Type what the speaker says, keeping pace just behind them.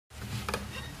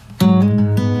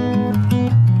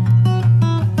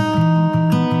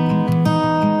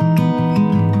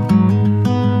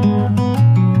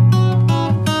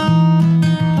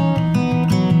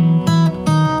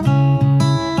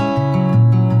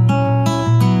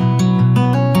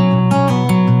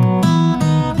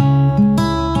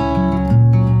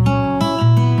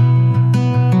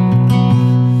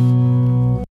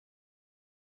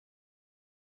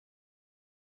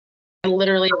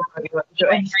know what I'm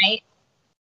doing, right?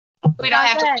 We don't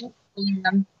have to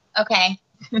them. Okay.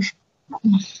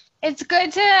 It's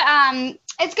good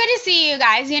to see you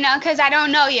guys, because I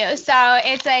don't know you. So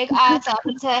it's like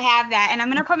awesome to have that. And I'm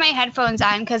going to put my headphones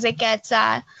on because it gets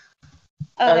a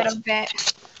little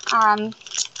bit. All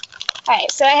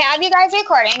right. So I have you guys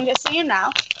recording, just so you know.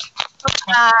 Okay.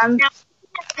 Now, I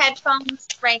have headphones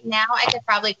right now. I could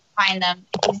probably find them.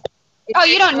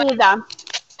 You don't need them.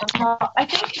 I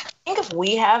think if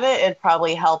we have it, it'd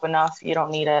probably help enough. You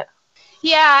don't need it.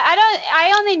 Yeah,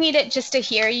 I only need it just to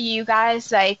hear you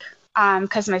guys,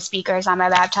 because my speakers on my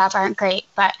laptop aren't great.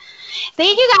 But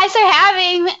thank you guys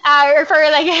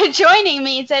for joining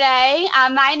me today.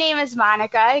 My name is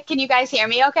Monica. Can you guys hear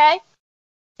me okay?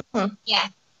 Yeah.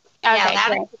 Okay,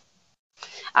 great.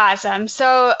 Awesome.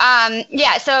 So,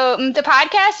 so the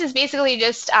podcast is basically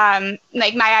just, my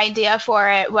idea for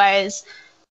it was,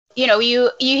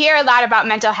 you hear a lot about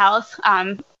mental health,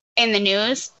 in the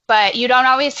news, but you don't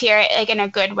always hear it in a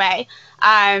good way.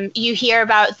 You hear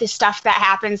about the stuff that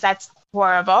happens that's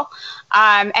horrible.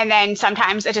 And then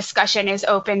sometimes a discussion is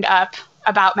opened up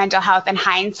about mental health in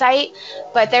hindsight.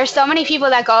 But there's so many people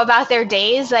that go about their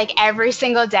days every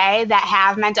single day that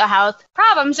have mental health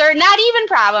problems, or not even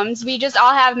problems. We just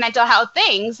all have mental health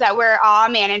things that we're all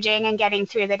managing and getting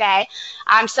through the day.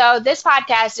 So this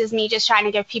podcast is me just trying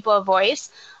to give people a voice.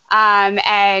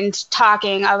 And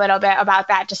talking a little bit about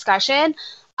that discussion.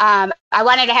 I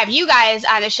wanted to have you guys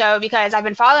on the show because I've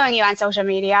been following you on social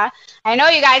media. I know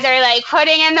you guys are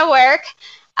putting in the work,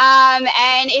 and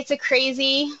it's a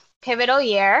crazy, pivotal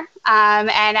year. And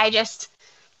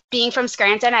being from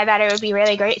Scranton, I thought it would be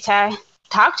really great to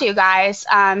talk to you guys.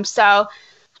 So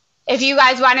if you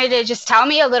guys wanted to just tell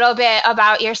me a little bit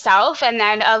about yourself and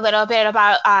then a little bit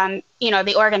about,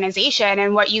 the organization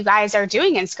and what you guys are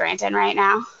doing in Scranton right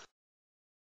now.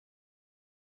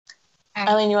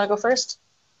 Eileen, you want to go first?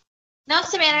 No,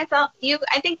 Savannah,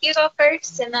 I think you go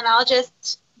first, and then I'll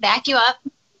just back you up.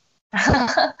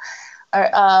 All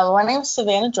right, my name is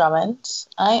Savannah Drummond.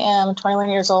 I am 21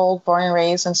 years old, born and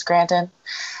raised in Scranton.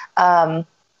 That's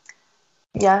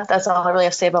all I really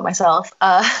have to say about myself.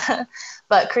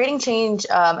 But Creating Change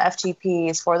FTP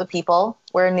is for the people.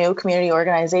 We're a new community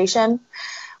organization.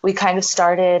 We kind of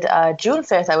started June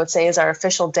 5th, I would say, is our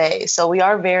official day. So we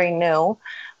are very new.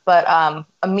 But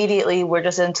immediately we're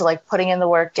just into putting in the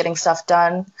work, getting stuff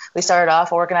done. We started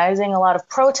off organizing a lot of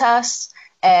protests,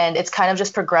 and it's kind of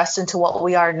just progressed into what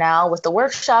we are now with the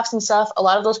workshops and stuff. A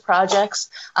lot of those projects,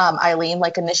 Eileen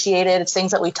initiated. It's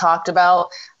things that we talked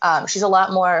about. She's a lot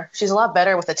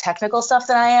better with the technical stuff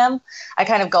than I am. I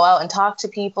kind of go out and talk to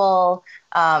people.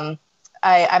 I'm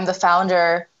the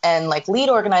founder and lead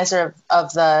organizer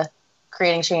of the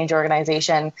Creating Change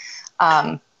organization.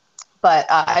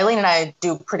 But Eileen and I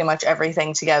do pretty much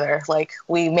everything together.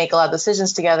 We make a lot of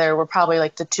decisions together. We're probably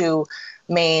the two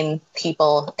main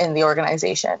people in the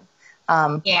organization.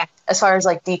 As far as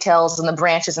details and the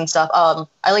branches and stuff,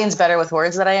 Eileen's better with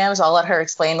words than I am, so I'll let her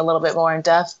explain a little bit more in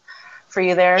depth for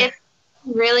you there. It's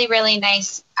really, really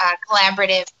nice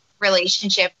collaborative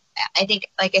relationship. I think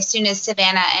as soon as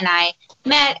Savannah and I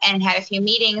met and had a few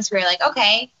meetings, we were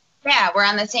okay, yeah, we're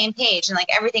on the same page. And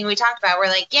everything we talked about,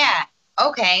 we're yeah,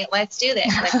 okay, let's do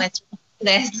this. Let's do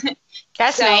this.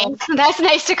 That's nice. That's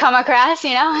nice to come across,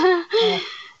 That's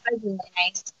really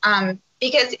nice.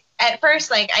 Because at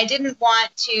first, I didn't want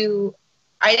to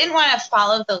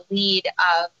follow the lead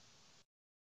of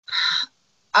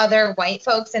other white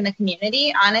folks in the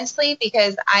community, honestly,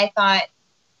 because I thought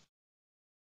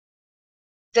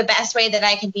the best way that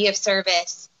I can be of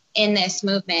service in this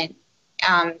movement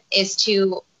is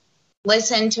to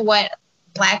listen to what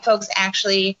Black folks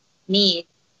actually need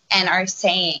and are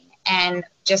saying and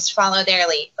just follow their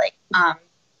lead.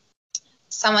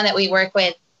 Someone that we work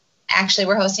with, actually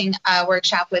we're hosting a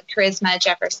workshop with Charisma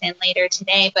Jefferson later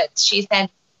today, but she said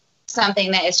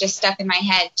something that is just stuck in my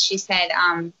head. She said,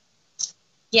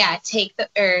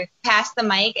 pass the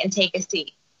mic and take a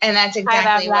seat. And that's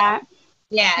exactly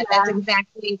that's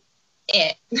exactly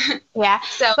it. Yeah.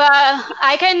 So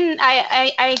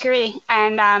I agree.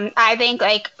 And I think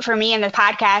for me in the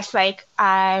podcast,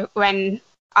 when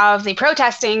all of the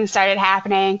protesting started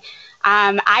happening,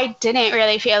 I didn't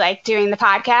really feel like doing the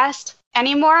podcast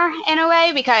anymore in a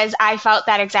way, because I felt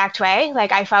that exact way.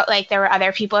 I felt like there were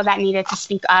other people that needed to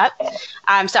speak up.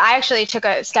 So I actually took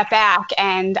a step back,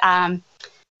 and I'm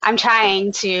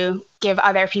trying to give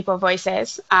other people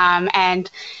voices. And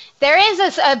there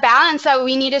is a balance that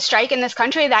we need to strike in this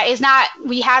country that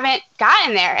we haven't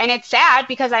gotten there. And it's sad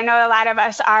because I know a lot of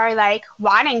us are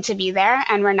wanting to be there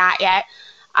and we're not yet.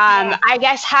 I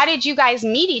guess, how did you guys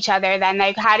meet each other then?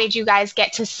 Like, how did you guys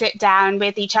get to sit down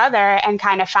with each other and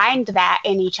kind of find that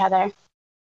in each other?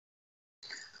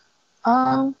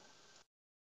 I'm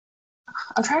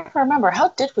trying to remember. How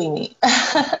did we meet?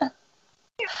 It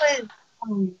was,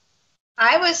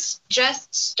 I was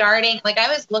just starting, like I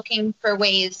was looking for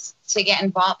ways to get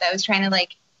involved. I was trying to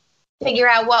like figure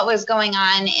out what was going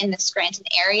on in the Scranton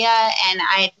area, and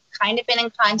I'd kind of been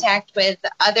in contact with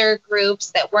other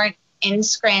groups that weren't in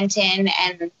Scranton,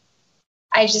 and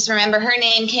I just remember her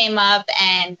name came up,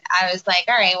 and I was like,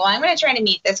 all right, well, I'm going to try to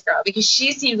meet this girl because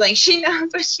she seems like she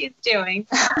knows what she's doing.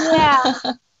 Yeah.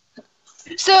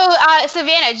 So,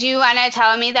 Savannah, do you want to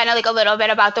tell me then like a little bit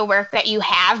about the work that you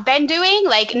have been doing,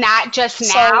 like not just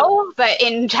now, but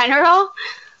in general?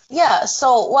 Yeah.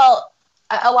 So, well,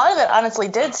 a lot of it honestly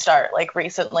did start like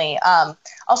recently.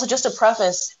 Also, just to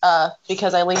preface,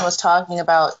 because Eileen was talking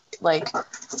about like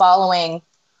following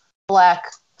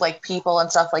Black like people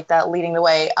and stuff like that, leading the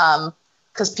way,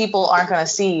 because people aren't going to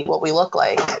see what we look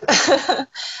like.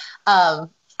 I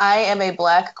am a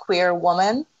Black queer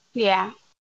woman. Yeah.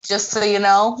 Just so you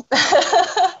know.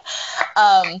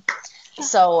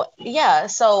 So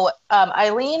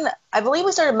Eileen, I believe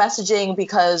we started messaging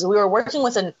because we were working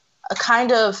with I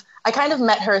kind of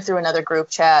met her through another group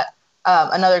chat,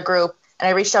 and I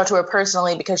reached out to her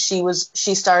personally because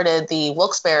she started the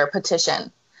Wilkes-Barre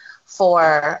petition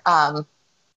for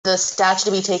the statue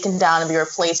to be taken down and be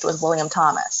replaced with William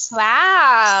Thomas.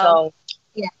 Wow. So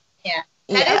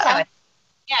that is how it.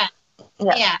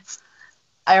 Yeah.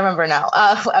 I remember now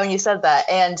when you said that.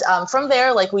 And from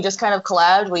there, like, we just kind of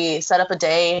collabed. We set up a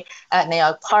day at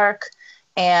Naog Park,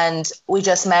 and we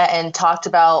just met and talked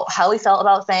about how we felt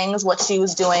about things, what she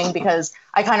was doing, because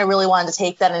I kind of really wanted to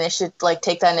take that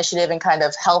initiative and kind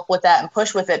of help with that and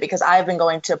push with it, because I've been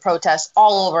going to protests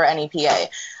all over NEPA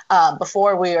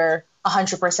before we were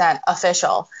 100%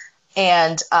 official.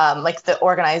 And like the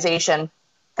organization,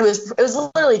 it was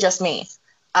literally just me.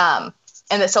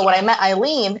 And so when I met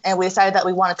Eileen and we decided that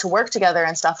we wanted to work together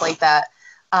and stuff like that,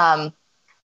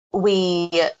 we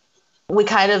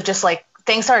kind of just like,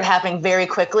 things started happening very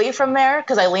quickly from there,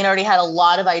 because Eileen already had a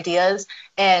lot of ideas.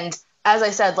 And as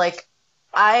I said, like,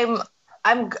 I'm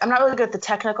not really good at the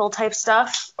technical type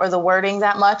stuff or the wording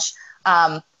that much.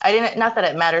 Not that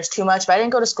it matters too much, but I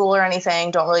didn't go to school or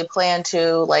anything. Don't really plan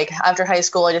to. Like, after high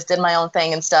school, I just did my own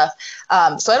thing and stuff.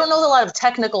 So I don't know a lot of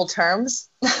technical terms.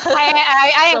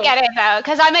 I get it though,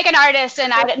 because I'm like an artist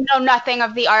and I know nothing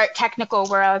of the art technical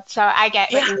world. So I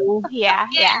get what you mean. Yeah.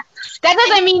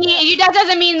 That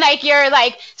doesn't mean like your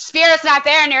like spirit's not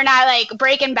there and you're not like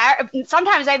breaking back.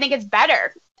 Sometimes I think it's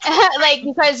better, like,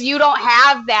 because you don't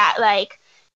have that, like,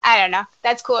 I don't know.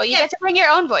 That's cool. You get to bring your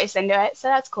own voice into it, so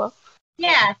that's cool.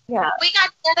 Yeah. We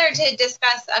got together to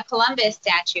discuss a Columbus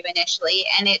statue initially,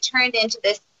 and it turned into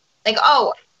this, like,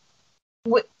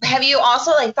 have you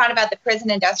also, like, thought about the prison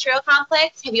industrial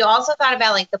complex? Have you also thought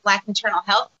about, like, the Black maternal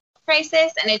health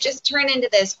crisis? And it just turned into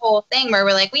this whole thing where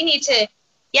we're like, we need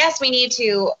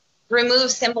to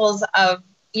remove symbols of,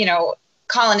 you know,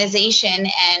 colonization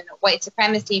and white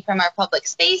supremacy from our public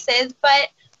spaces, but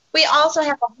we also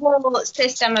have a whole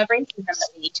system of racism that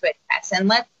we need to address, and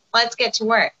let's get to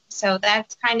work. So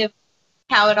that's kind of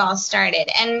how it all started.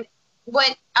 And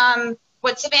what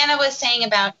Savannah was saying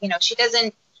about, you know, she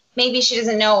doesn't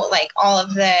know like all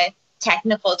of the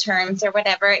technical terms or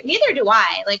whatever. Neither do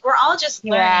I. Like, we're all just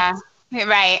learning. Yeah,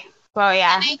 right. Well,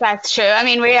 yeah, that's true. I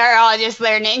mean, we are all just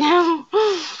learning. We're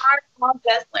all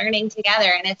just learning together,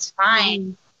 and it's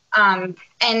fine. And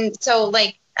so,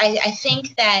 like, I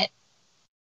think that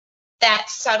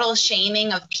subtle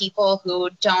shaming of people who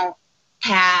don't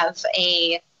have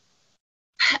a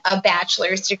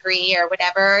bachelor's degree or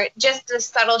whatever, just the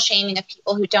subtle shaming of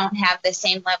people who don't have the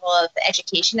same level of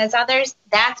education as others,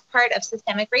 that's part of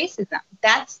systemic racism.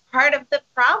 That's part of the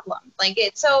problem. Like,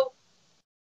 so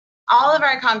all of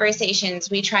our conversations,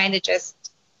 we try to just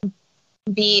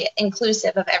be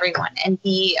inclusive of everyone and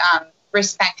be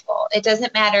respectful. It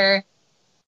doesn't matter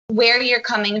where you're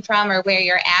coming from or where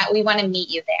you're at. We want to meet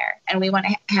you there, and we want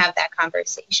to have that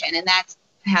conversation, and that's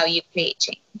how you create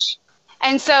change.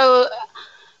 And so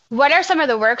what are some of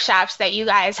the workshops that you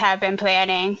guys have been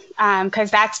planning?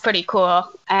 Because that's pretty cool.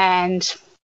 And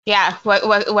yeah, what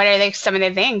are some of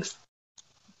the things?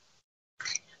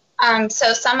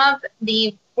 So some of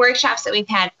the workshops that we've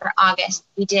had for August,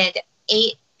 we did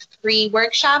 8 free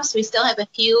workshops. We still have a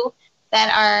few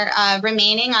that are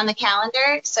remaining on the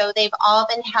calendar. So they've all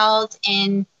been held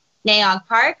in Naog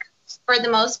Park for the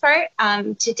most part.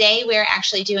 Today we're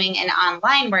actually doing an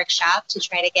online workshop to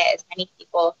try to get as many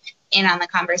people in on the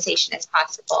conversation as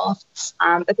possible.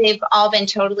 But they've all been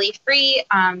totally free,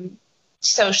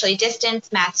 socially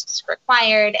distanced, masks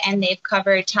required, and they've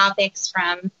covered topics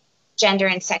from gender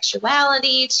and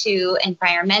sexuality to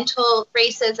environmental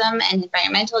racism and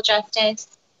environmental justice.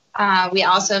 We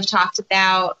also have talked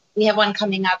about, we have one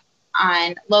coming up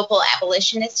on local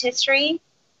abolitionist history,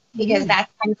 because that's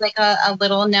kind of like a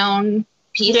little known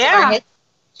piece of our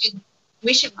history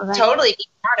we should totally be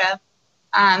part of.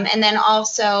 And then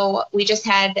also we just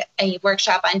had a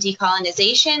workshop on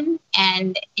decolonization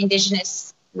and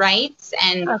Indigenous rights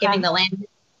and giving the land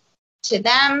to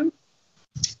them.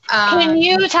 Can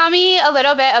you tell me a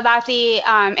little bit about the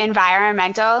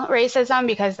environmental racism,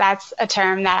 because that's a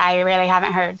term that I really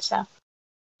haven't heard. So.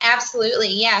 Absolutely,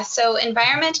 yeah. So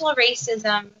environmental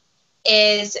racism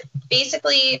is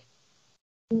basically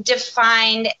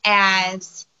defined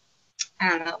as, I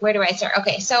don't know, where do I start?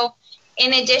 Okay, so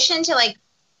in addition to, like,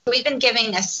 we've been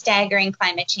giving a staggering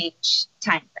climate change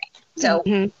time frame. So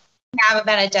we have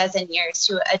about a dozen years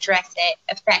to address it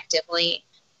effectively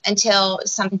until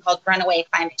something called runaway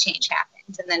climate change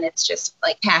happens. And then it's just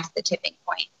like past the tipping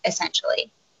point,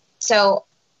 essentially. So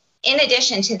in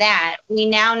addition to that, we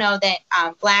now know that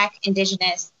Black,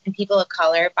 Indigenous, and people of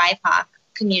color, BIPOC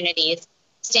communities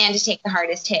stand to take the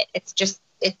hardest hit. It's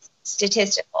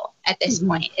statistical at this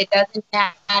point. It doesn't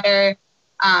matter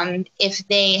if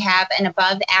they have an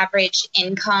above average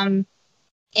income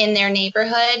in their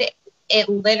neighborhood. It's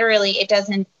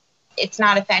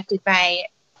not affected by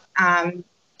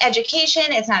education.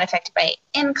 It's not affected by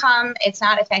income. It's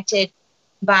not affected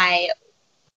by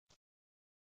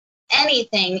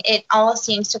anything. It all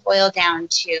seems to boil down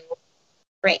to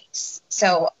race.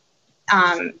 So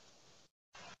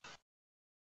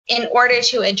in order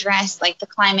to address, like, the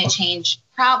climate change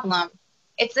problem,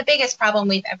 it's the biggest problem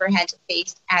we've ever had to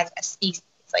face as a species.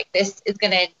 Like, this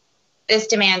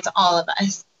demands all of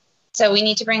us. So we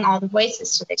need to bring all the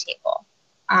voices to the table.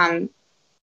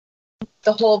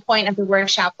 The whole point of the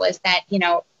workshop was that,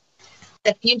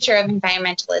 the future of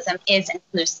environmentalism is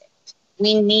inclusive.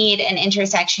 We need an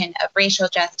intersection of racial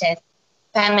justice,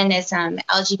 feminism,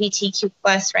 LGBTQ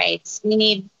plus rights. We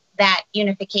need that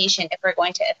unification if we're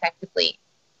going to effectively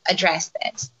address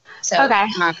this. So,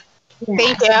 thank you.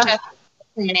 Justice for the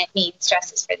planet means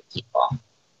justice for the people.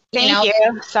 Thank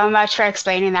you so much for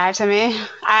explaining that to me.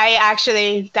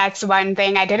 That's one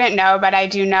thing I didn't know, but I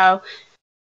do know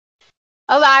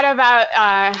a lot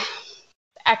about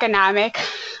economic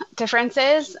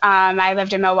differences. I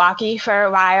lived in Milwaukee for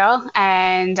a while,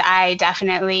 and I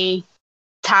definitely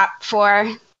top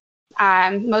 4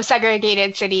 most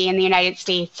segregated city in the United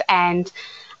States, and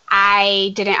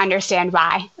I didn't understand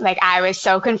why. Like, I was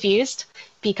so confused,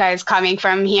 because coming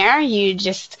from here,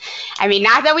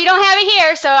 not that we don't have it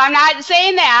here, so I'm not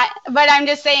saying that, but I'm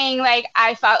just saying, like,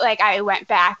 I felt like I went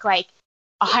back like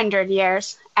 100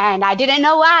 years, and I didn't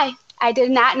know why. I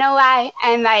did not know why.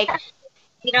 And, like,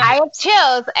 I have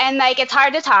chills, and, like, it's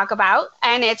hard to talk about,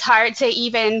 and it's hard to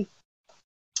even,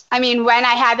 when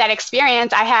I had that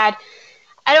experience, I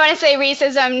don't want to say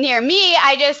racism near me.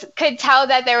 I just could tell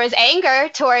that there was anger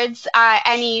towards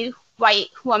any white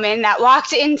woman that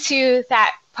walked into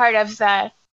that part of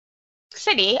the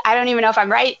city. I don't even know if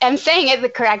I'm saying it the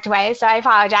correct way, so I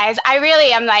apologize. I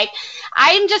really am, like,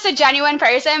 I'm just a genuine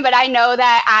person, but I know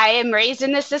that I am raised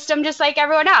in this system just like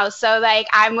everyone else. So, like,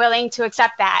 I'm willing to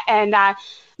accept that. And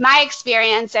my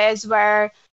experiences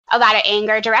were a lot of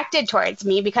anger directed towards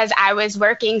me because I was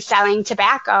selling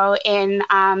tobacco in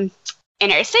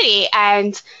inner city,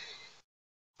 and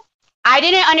I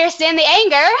didn't understand the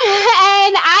anger,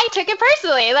 and I took it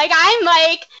personally. Like, I'm,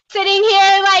 like, sitting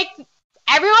here, like,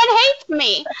 everyone hates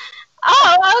me.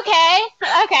 Oh,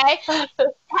 okay.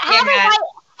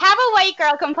 Have a white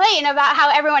girl complain about how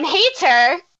everyone hates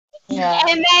her,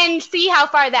 and then see how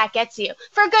far that gets you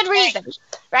for good reason,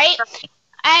 right?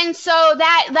 And so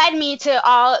that led me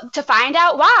to find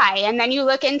out why. And then you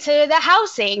look into the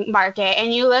housing market,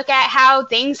 and you look at how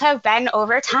things have been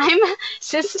over time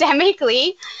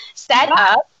systemically set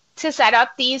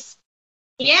up these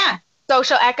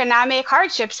social economic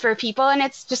hardships for people. And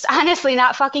it's just honestly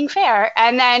not fucking fair.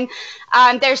 And then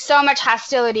there's so much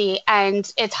hostility,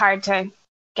 and it's hard to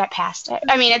get past it.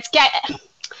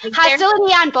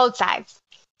 Hostility on both sides.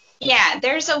 Yeah,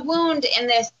 there's a wound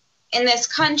in this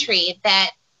country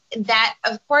that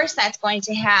of course that's going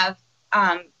to have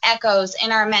echoes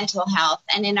in our mental health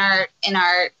and in our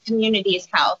community's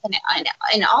health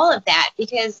and all of that,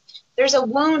 because there's a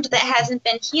wound that hasn't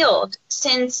been healed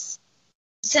since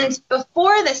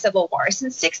before the Civil War.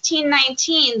 Since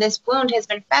 1619, this wound has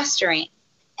been festering,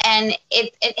 and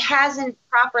it hasn't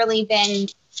properly been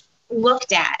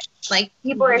looked at. Like,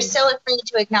 people are still afraid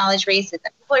to acknowledge racism.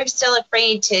 People are still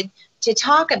afraid to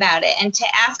talk about it and to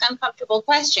ask uncomfortable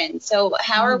questions. So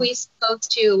how are we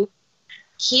supposed to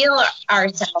heal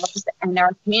ourselves and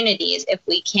our communities if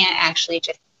we can't actually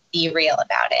just be real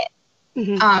about it?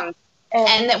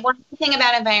 And that one thing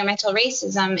about environmental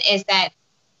racism is that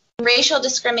racial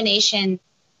discrimination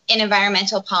in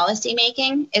environmental policy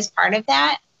making is part of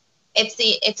that.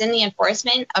 It's in the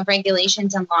enforcement of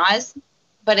regulations and laws,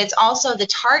 but it's also the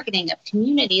targeting of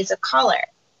communities of color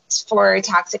for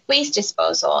toxic waste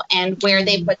disposal, and where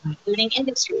they put the polluting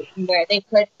industry, and where they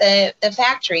put the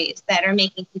factories that are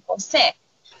making people sick.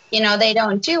 You know, they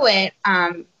don't do it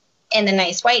in the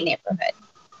nice white neighborhood.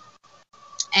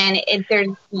 And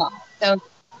so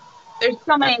there's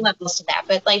so many levels to that,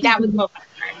 but like that was most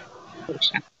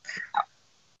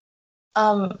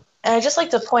and I'd just like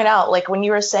to point out, like, when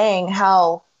you were saying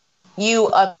how you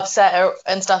upset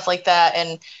and stuff like that,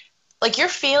 and like, your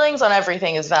feelings on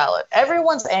everything is valid.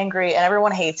 Everyone's angry and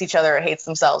everyone hates each other or hates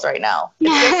themselves right now.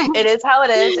 It is how it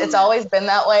is. It's always been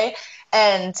that way.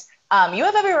 And you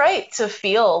have every right to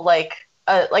feel like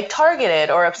targeted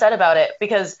or upset about it,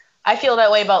 because I feel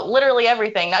that way about literally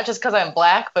everything, not just because I'm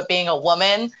Black, but being a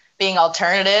woman, being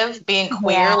alternative, being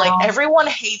queer. Yeah. Like, everyone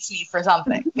hates me for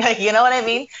something. Like, you know what I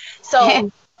mean?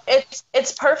 So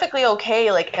it's perfectly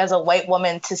okay, like, as a white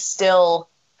woman, to still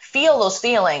feel those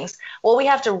feelings. What we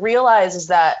have to realize is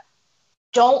that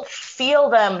don't feel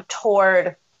them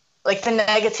toward, like, the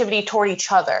negativity toward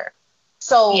each other.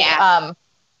 So,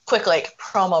 quick, like,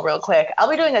 promo real quick. I'll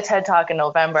be doing a TED Talk in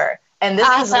November, and this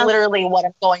is literally what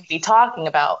I'm going to be talking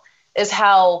about, is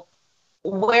how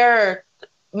we're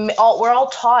all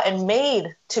taught and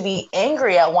made to be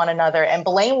angry at one another and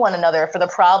blame one another for the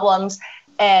problems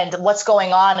and what's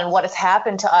going on and what has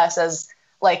happened to us as,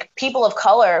 like, people of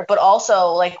color, but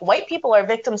also, like, white people are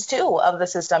victims too of the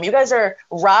system. You guys are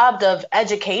robbed of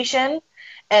education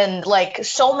and, like,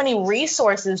 so many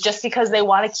resources just because they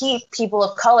want to keep people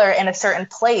of color in a certain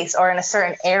place or in a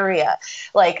certain area.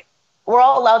 Like, we're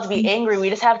all allowed to be angry. We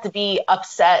just have to be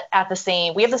upset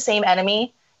we have the same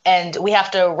enemy, and we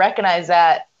have to recognize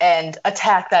that and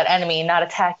attack that enemy, not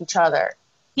attack each other.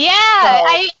 Yeah,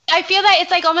 so, I feel that it's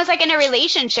like almost like in a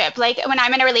relationship. Like, when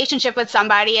I'm in a relationship with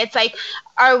somebody, it's like,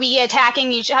 are we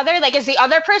attacking each other? Like, is the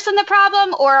other person the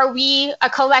problem, or are we a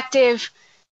collective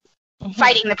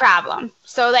fighting the problem?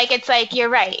 So, like, it's like, you're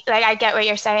right. Like, I get what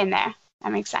you're saying there.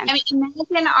 That makes sense. I mean,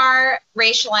 imagine our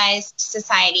racialized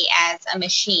society as a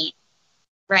machine,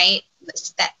 right?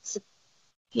 That's the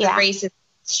racist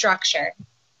structure.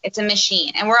 It's a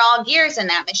machine, and we're all gears in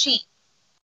that machine.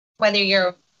 Whether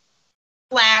you're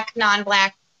Black,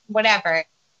 non-Black, whatever,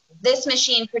 this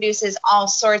machine produces all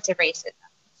sorts of racism.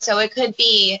 So it could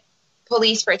be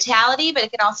police brutality, but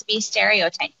it could also be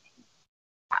stereotyping.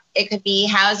 It could be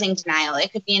housing denial.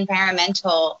 It could be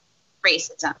environmental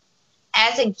racism.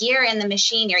 As a gear in the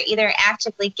machine, you're either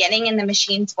actively getting in the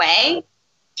machine's way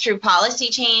through policy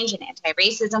change and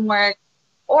anti-racism work,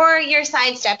 or you're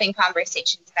sidestepping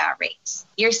conversations about race.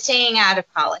 You're staying out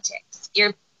of politics.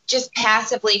 You're just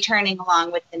passively turning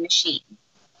along with the machine.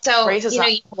 So race is not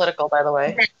political, by the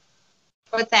way.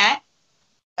 What's that?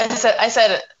 I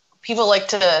said people like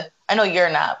to, I know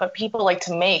you're not, but people like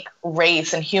to make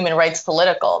race and human rights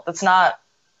political. That's not,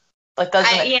 like,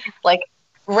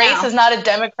 race is not a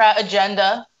Democrat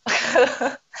agenda.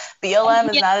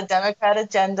 BLM is not a Democrat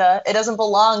agenda. It doesn't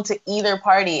belong to either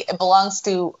party. It belongs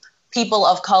to people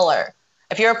of color.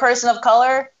 If you're a person of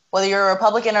color, whether you're a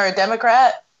Republican or a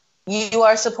Democrat, you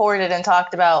are supported and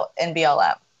talked about in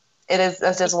BLM.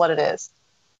 That's just what it is.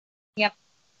 Yep.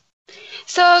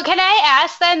 So can I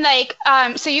ask then, like,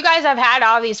 so you guys have had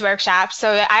all these workshops,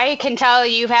 so I can tell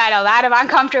you've had a lot of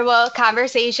uncomfortable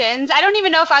conversations. I don't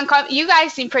even know if you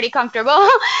guys seem pretty comfortable,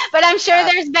 but I'm sure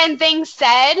there's been things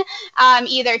said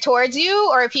either towards you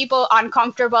or people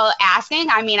uncomfortable asking.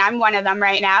 I mean, I'm one of them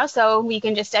right now, so we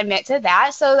can just admit to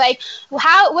that. So, like,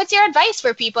 what's your advice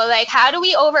for people? Like, how do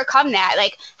we overcome that?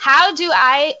 Like, how do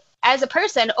I, as a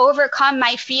person, overcome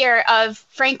my fear of,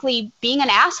 frankly, being an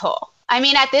asshole? I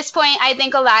mean, at this point, I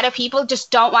think a lot of people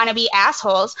just don't want to be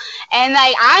assholes. And,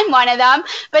 like, I'm one of them.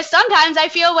 But sometimes I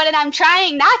feel when I'm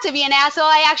trying not to be an asshole,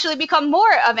 I actually become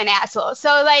more of an asshole.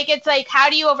 So, like, it's like, how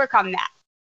do you overcome that?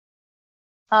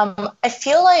 I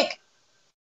feel like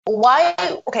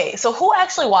so who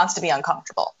actually wants to be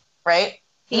uncomfortable, right?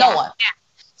 Yeah. No one. Yeah.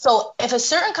 So if a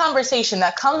certain conversation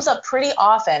that comes up pretty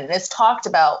often and is talked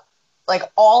about, like,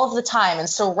 all of the time and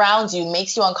surrounds you,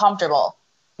 makes you uncomfortable,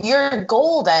 your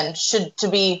goal then should to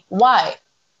be, why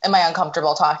am I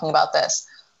uncomfortable talking about this?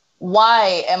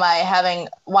 Why am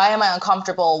I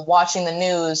uncomfortable watching the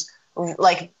news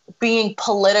like being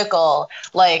political,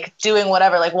 like doing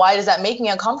whatever. Like, why does that make me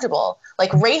uncomfortable?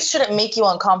 Like, race shouldn't make you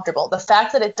uncomfortable. The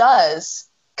fact that it does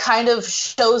kind of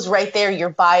shows right there your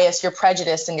bias, your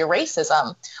prejudice, and your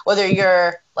racism. Whether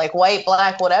you're like white,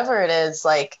 black, whatever it is,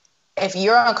 like if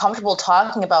you're uncomfortable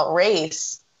talking about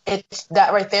race,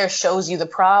 that right there shows you the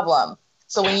problem.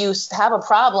 So when you have a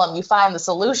problem, you find the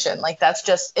solution. Like that's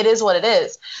just, it is what it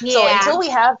is. Yeah. So until we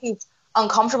have these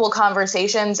uncomfortable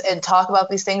conversations and talk about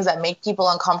these things that make people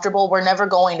uncomfortable, we're never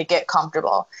going to get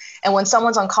comfortable. And when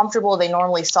someone's uncomfortable, they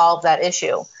normally solve that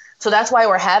issue. So that's why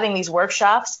we're having these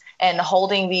workshops and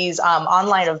holding these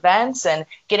online events and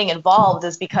getting involved,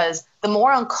 is because the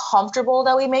more uncomfortable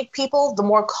that we make people, the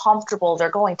more comfortable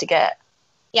they're going to get.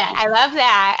 Yeah, I love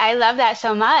that. I love that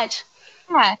so much.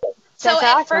 Yeah. So That's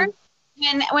at awesome. first,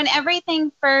 when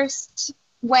everything first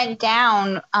went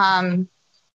down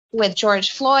with George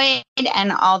Floyd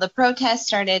and all the protests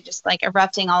started just like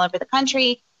erupting all over the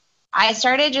country, I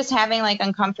started just having like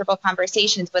uncomfortable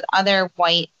conversations with other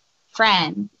white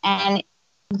friends. And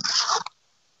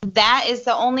that is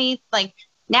the only, like,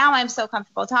 now I'm so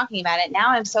comfortable talking about it. Now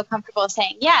I'm so comfortable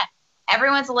saying, yeah,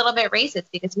 everyone's a little bit racist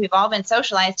because we've all been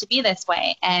socialized to be this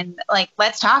way. And like,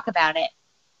 let's talk about it.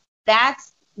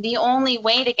 That's the only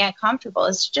way to get comfortable,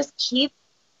 is to just keep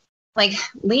like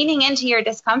leaning into your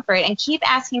discomfort and keep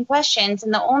asking questions.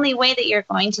 And the only way that you're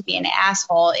going to be an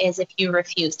asshole is if you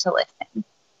refuse to listen.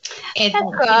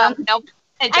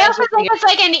 I also think it's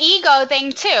like an ego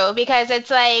thing too, because it's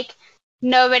like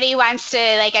nobody wants to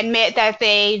like admit that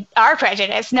they are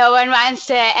prejudiced. No one wants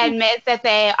to admit that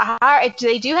they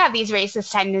do have these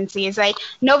racist tendencies. Like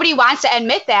nobody wants to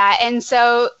admit that. And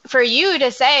so for you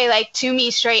to say like to me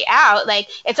straight out, like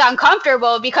it's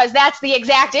uncomfortable because that's the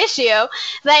exact issue.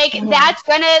 Like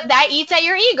that eats at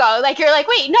your ego. Like you're like,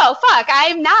 wait, no, fuck,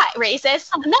 I'm not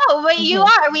racist. No, but you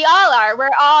are. We all are.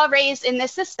 We're all raised in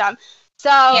this system. So,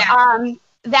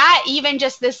 that even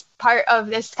just this part of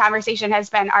this conversation has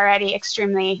been already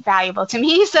extremely valuable to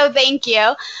me. So thank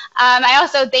you. I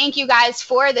also thank you guys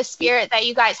for the spirit that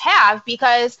you guys have,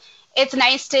 because it's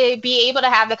nice to be able to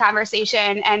have the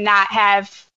conversation and not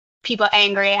have people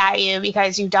angry at you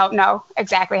because you don't know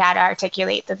exactly how to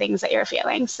articulate the things that you're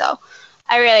feeling. So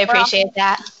I really appreciate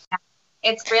that.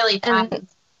 It's really fun.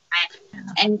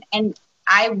 And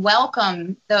I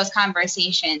welcome those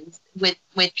conversations with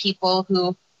people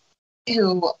who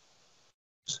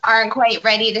aren't quite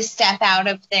ready to step out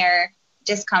of their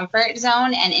discomfort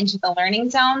zone and into the learning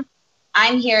zone.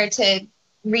 I'm here to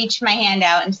reach my hand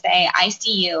out and say, I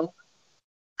see you.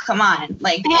 Come on.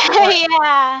 Like,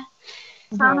 yeah.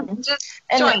 Just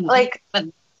join. Like,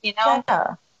 you know?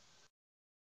 Yeah.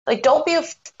 Like, don't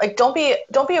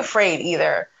be afraid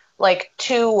either. Like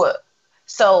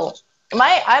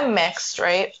I'm mixed,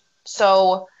 right?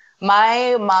 So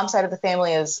my mom's side of the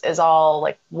family is all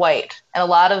like white, and a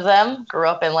lot of them grew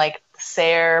up in like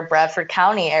Sayre, Bradford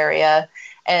County area,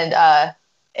 and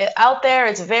out there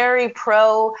it's very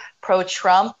pro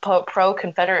Trump, pro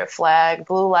Confederate flag,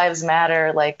 Blue Lives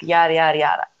Matter, like yada yada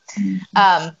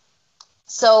yada.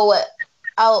 So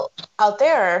out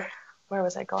there, where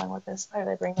was I going with this? Why did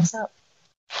I bring this up?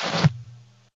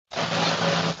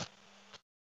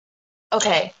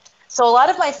 Okay. So a lot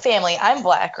of my family, I'm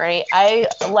Black, right? I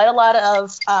led a lot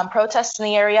of protests in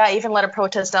the area. I even led a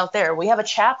protest out there. We have a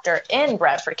chapter in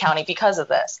Bradford County because of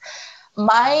this. A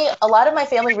lot of my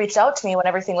family reached out to me when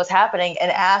everything was happening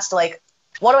and asked, like,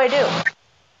 what do I do?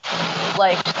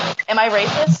 Like, am I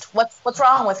racist? What's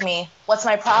wrong with me? What's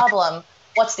my problem?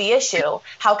 What's the issue?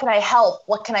 How can I help?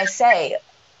 What can I say?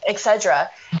 Etc.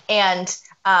 And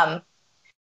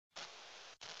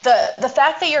the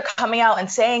fact that you're coming out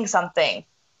and saying something,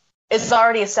 it's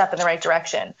already a step in the right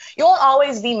direction. You won't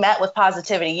always be met with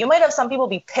positivity. You might have some people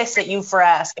be pissed at you for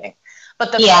asking.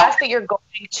 But the fact that you're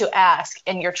going to ask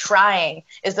and you're trying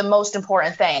is the most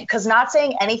important thing. Because not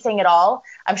saying anything at all,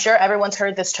 I'm sure everyone's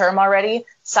heard this term already,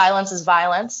 silence is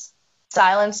violence.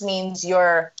 Silence means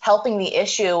you're helping the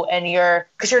issue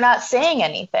because you're not saying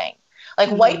anything.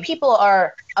 Like white people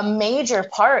are a major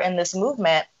part in this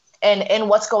movement and in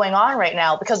what's going on right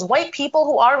now. Because white people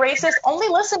who are racist only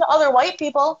listen to other white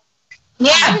people.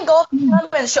 Yeah, I can go up to them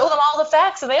and show them all the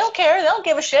facts, and they don't care. They don't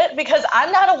give a shit because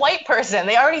I'm not a white person.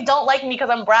 They already don't like me because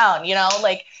I'm brown, you know?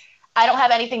 Like, I don't have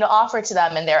anything to offer to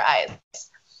them in their eyes.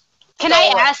 Can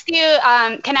I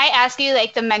ask you,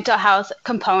 like, the mental health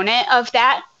component of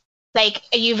that? Like,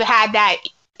 you've had that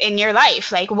in your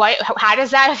life. Like, how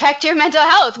does that affect your mental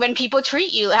health when people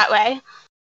treat you that way?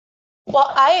 Well,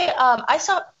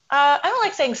 I don't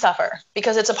like saying suffer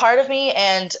because it's a part of me,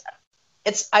 and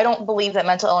I don't believe that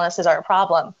mental illnesses are a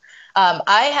problem.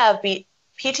 I have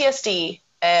PTSD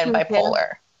and Me too.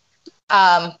 bipolar.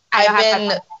 I I've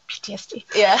been PTSD.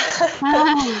 Yeah.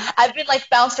 I've been like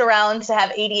bounced around to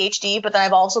have ADHD, but then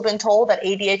I've also been told that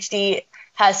ADHD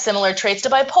has similar traits to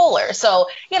bipolar. So,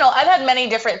 you know, I've had many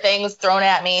different things thrown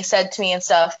at me, said to me and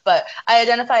stuff, but I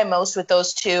identify most with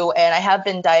those two, and I have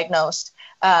been diagnosed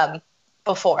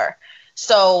before.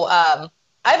 So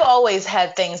I've always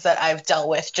had things that I've dealt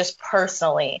with just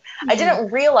personally. I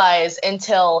didn't realize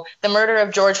until the murder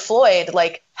of George Floyd,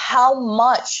 like how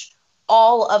much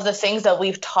all of the things that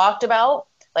we've talked about,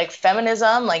 like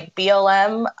feminism, like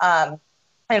BLM,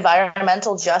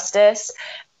 environmental justice,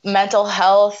 mental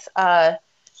health,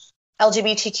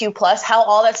 LGBTQ plus, how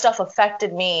all that stuff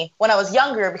affected me when I was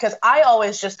younger, because I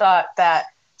always just thought that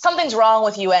something's wrong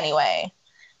with you anyway.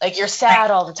 Like, you're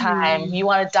sad all the time. You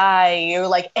want to die. You're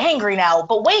like angry now.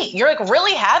 But wait, you're like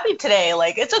really happy today.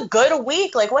 Like, it's a good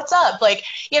week. Like, what's up? Like,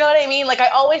 you know what I mean? Like, I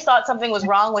always thought something was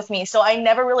wrong with me. So I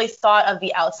never really thought of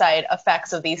the outside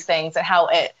effects of these things and how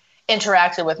it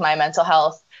interacted with my mental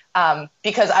health,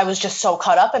 because I was just so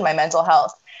caught up in my mental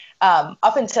health.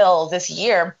 Up until this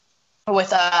year,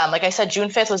 with, like I said, June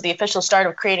 5th was the official start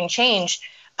of Creating Change.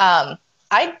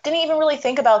 I didn't even really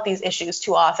think about these issues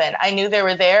too often. I knew they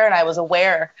were there and I was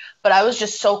aware, but I was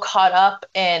just so caught up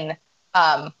in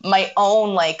my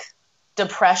own like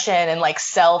depression and like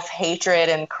self-hatred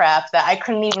and crap that I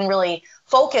couldn't even really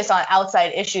focus on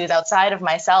outside issues outside of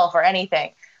myself or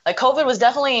anything. Like, COVID was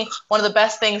definitely one of the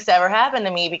best things to ever happen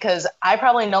to me, because I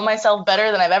probably know myself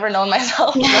better than I've ever known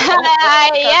myself.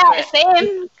 Yeah,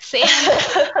 same.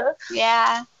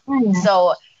 Yeah.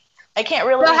 So I can't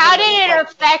really. So how did it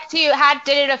affect you? How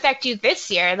did it affect you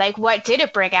this year? Like, what did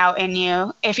it bring out in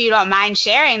you? If you don't mind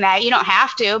sharing that, you don't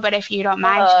have to, but if you don't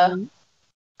mind sharing.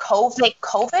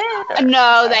 COVID?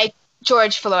 No, like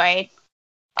George Floyd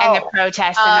and the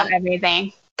protests and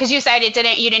everything. Because you said you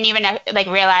didn't even like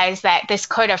realize that this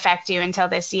could affect you until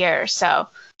this year. So.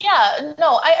 Yeah,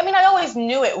 no, I mean, I always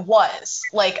knew it was.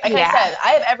 Like I said,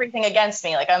 I have everything against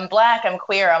me. Like, I'm Black, I'm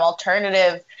queer, I'm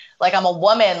alternative, like I'm a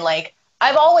woman. Like,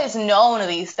 I've always known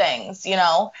these things, you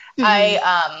know.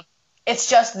 It's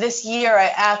just this year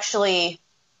I actually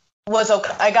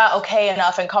I got okay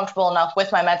enough and comfortable enough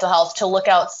with my mental health to look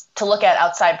at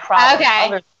outside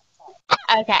problems.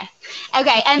 Okay.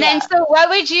 And then, so what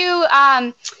would you,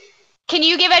 can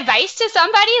you give advice to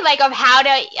somebody, like, of how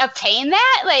to obtain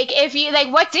that? Like, if you, like,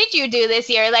 what did you do this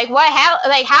year? Like,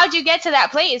 how'd you get to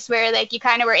that place where, like, you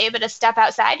kind of were able to step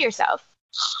outside yourself?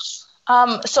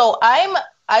 So I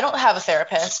don't have a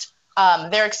therapist.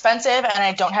 They're expensive, and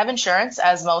I don't have insurance,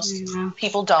 as most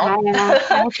people don't.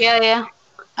 I feel you.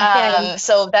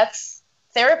 So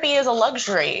therapy is a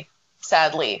luxury,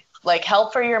 sadly. Like,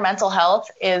 help for your mental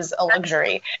health is a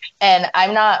luxury, and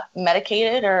I'm not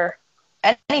medicated or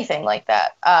anything like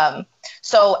that.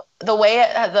 So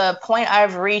the point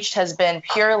I've reached has been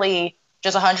purely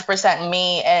just 100%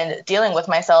 me and dealing with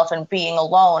myself and being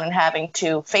alone and having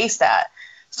to face that.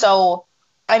 So,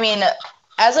 I mean,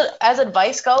 as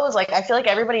advice goes, like, I feel like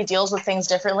everybody deals with things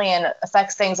differently and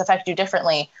things affect you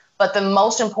differently. But the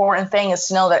most important thing is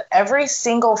to know that every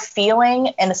single feeling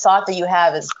and thought that you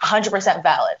have is 100%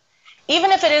 valid,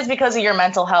 even if it is because of your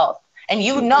mental health. And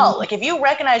you know, like, if you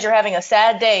recognize you're having a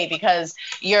sad day because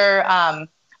your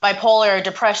bipolar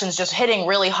depression is just hitting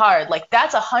really hard, like,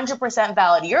 that's 100%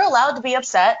 valid. You're allowed to be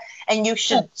upset, and you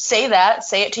should say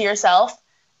it to yourself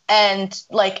and,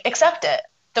 like, accept it.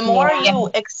 The more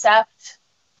you accept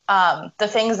the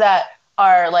things that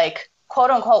are, like, quote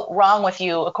unquote wrong with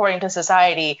you according to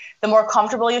society, the more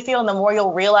comfortable you feel, and the more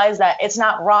you'll realize that it's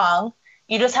not wrong.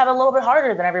 You just have it a little bit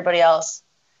harder than everybody else.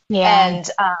 And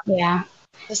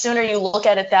the sooner you look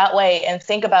at it that way and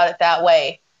think about it that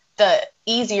way, the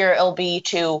easier it'll be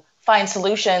to find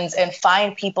solutions and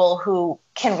find people who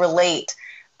can relate.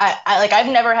 I've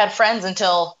never had friends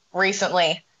until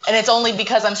recently, and it's only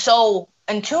because I'm so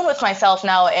in tune with myself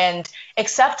now and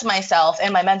accept myself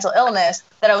and my mental illness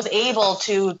that I was able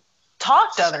to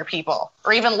talk to other people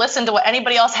or even listen to what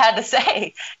anybody else had to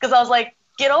say, because I was like,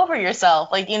 get over yourself.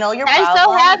 Like, you know, you're I'm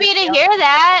so happy to hear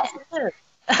that.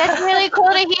 That's really cool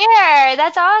to hear.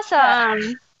 That's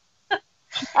awesome.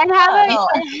 And how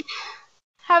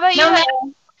about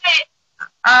you?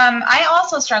 I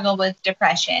also struggle with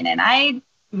depression, and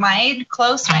my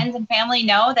close friends and family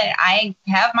know that I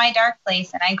have my dark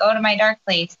place, and I go to my dark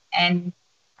place, and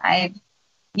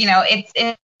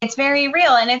it's very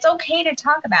real, and it's okay to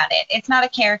talk about it. It's not a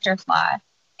character flaw.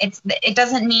 It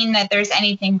doesn't mean that there's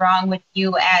anything wrong with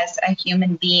you as a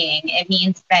human being. It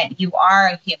means that you are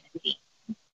a human being.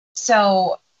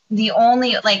 So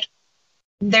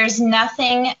there's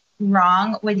nothing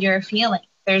wrong with your feelings.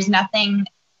 There's nothing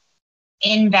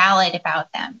invalid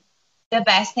about them. The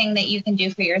best thing that you can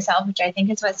do for yourself, which I think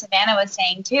is what Savannah was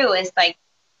saying too, is like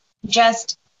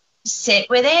just sit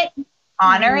with it,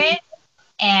 honor it,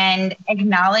 and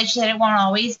acknowledge that it won't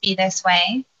always be this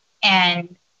way.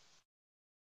 And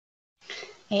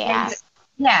it's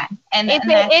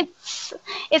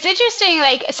interesting.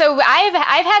 Like, so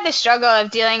I've had the struggle of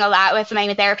dealing a lot with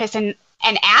my therapist and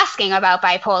asking about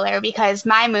bipolar, because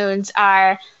my moods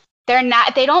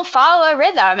they don't follow a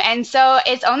rhythm. And so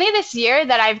it's only this year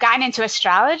that I've gotten into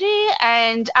astrology,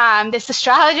 and this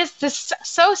astrologist, this is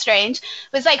so strange,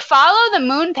 was like, follow the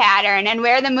moon pattern and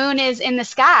where the moon is in the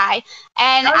sky.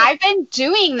 And I've been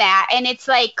doing that, and it's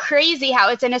like crazy how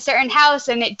it's in a certain house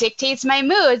and it dictates my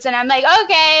moods. And I'm like,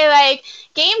 okay, like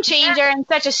game changer in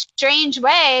such a strange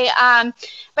way.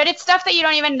 But it's stuff that you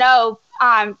don't even know.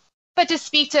 But to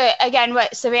speak to, again,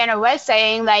 what Savannah was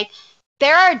saying, like,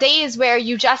 there are days where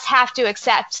you just have to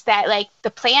accept that, like,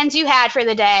 the plans you had for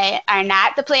the day are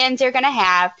not the plans you're going to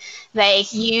have.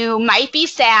 Like, you might be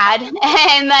sad,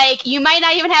 and, like, you might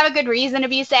not even have a good reason to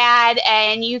be sad,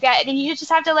 and you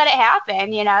just have to let it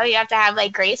happen, you know? You have to have,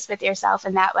 like, grace with yourself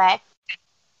in that way.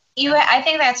 I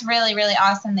think that's really, really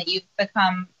awesome that you've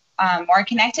become more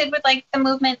connected with, like, the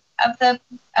movement of the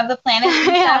planet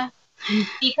and stuff.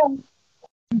 Because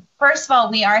first of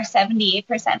all, we are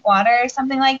 78% water or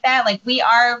something like that. Like, we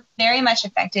are very much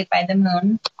affected by the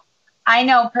moon. I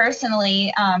know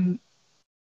personally, that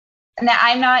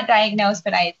I'm not diagnosed,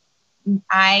 but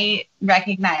I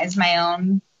recognize my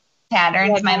own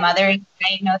patterns. Yeah. My mother is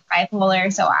diagnosed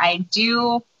bipolar, so I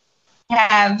do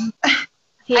have, I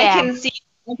can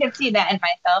see that in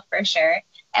myself for sure.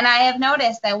 And I have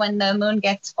noticed that when the moon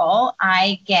gets full,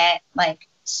 I get like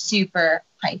super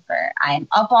hyper. I'm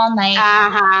up all night,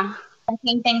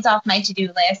 checking things off my to-do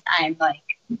list. I'm like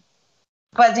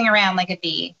buzzing around like a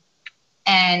bee.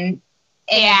 And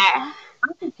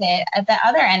opposite at the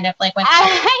other end of like when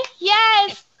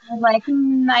yes, I'm like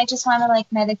I just want to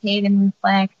like meditate and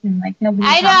reflect and like nobody.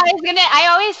 I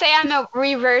always say I'm a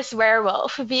reverse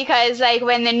werewolf, because like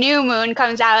when the new moon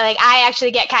comes out, like I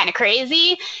actually get kind of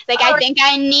crazy. Like I think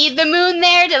I need the moon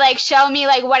there to like show me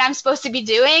like what I'm supposed to be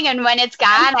doing, and when it's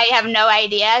gone, I have no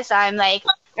idea. So I'm like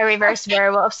a reverse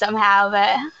werewolf somehow.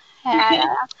 But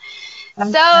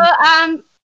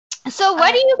so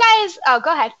what do you guys? Oh,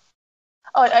 go ahead.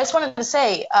 Oh, I just wanted to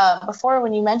say before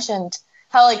when you mentioned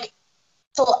how like.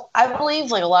 So I believe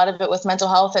like a lot of it with mental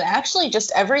health, and actually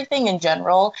just everything in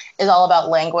general, is all about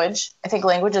language. I think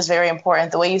language is very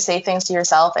important. The way you say things to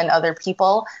yourself and other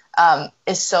people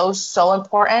is so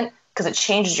important, because it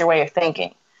changes your way of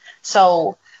thinking.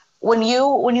 So when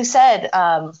you said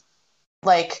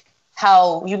like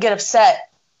how you get upset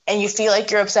and you feel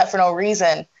like you're upset for no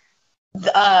reason,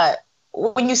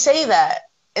 when you say that,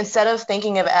 instead of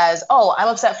thinking of it as, oh, I'm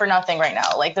upset for nothing right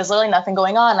now, like there's literally nothing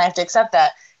going on, I have to accept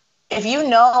that. If you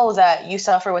know that you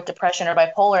suffer with depression or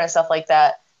bipolar and stuff like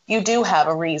that, you do have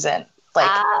a reason. Like,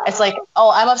 it's like,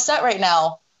 oh, I'm upset right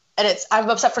now, and I'm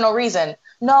upset for no reason.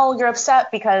 No, you're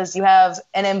upset because you have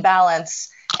an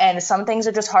imbalance, and some things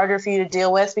are just harder for you to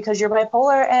deal with because you're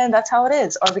bipolar, and that's how it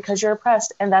is, or because you're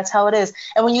oppressed, and that's how it is.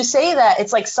 And when you say that,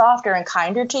 it's like softer and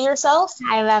kinder to yourself.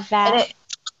 I love that.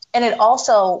 And it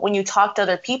also, when you talk to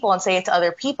other people and say it to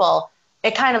other people,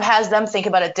 it kind of has them think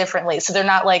about it differently. So they're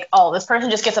not like, oh, this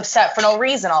person just gets upset for no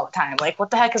reason all the time. Like,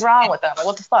 what the heck is wrong with them? Like,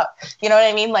 what the fuck? You know what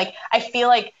I mean? Like, I feel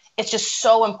like it's just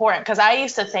so important, because I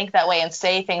used to think that way and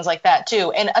say things like that too.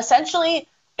 And essentially,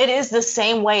 it is the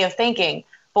same way of thinking.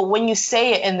 But when you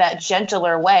say it in that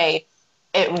gentler way,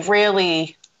 it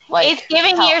really, like, it's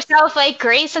giving yourself like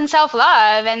grace and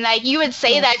self-love, and like you would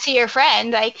say that to your friend.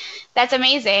 Like, that's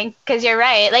amazing, because you're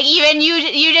right. Like, even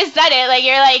you just said it. Like,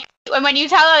 you're like, when you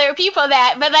tell other people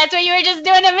that, but that's what you were just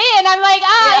doing to me, and I'm like, like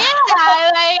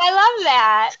I love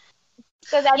that.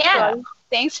 So that's cool.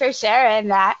 Thanks for sharing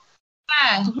that.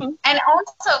 Yeah. And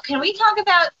also, can we talk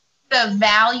about the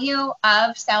value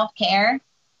of self-care?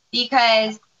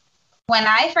 Because when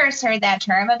I first heard that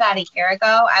term about a year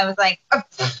ago, I was like, oh,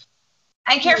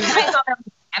 I care for myself.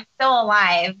 I'm still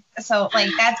alive, so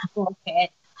like that's bullshit.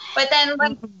 But then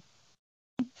like.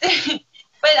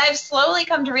 But I've slowly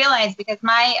come to realize, because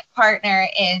my partner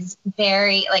is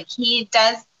very, like, he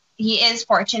is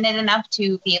fortunate enough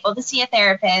to be able to see a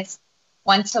therapist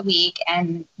once a week,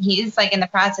 and he's, like, in the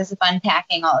process of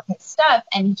unpacking all of his stuff,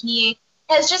 and he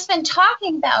has just been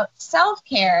talking about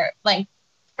self-care, like,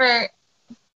 for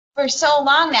so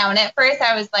long now, and at first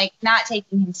I was, like, not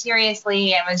taking him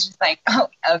seriously, and was just like, oh,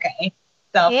 okay,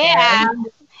 self-care. Yeah.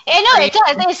 I know, it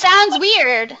does. It sounds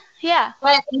weird. Yeah.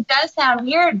 But it does sound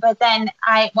weird, but then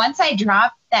once I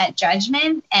dropped that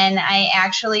judgment and I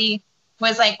actually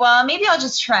was like, well, maybe I'll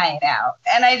just try it out.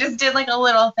 And I just did like a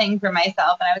little thing for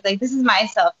myself. And I was like, this is my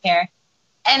self-care.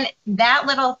 And that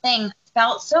little thing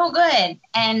felt so good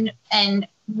and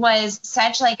was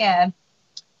such like an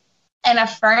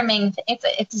affirming,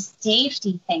 it's a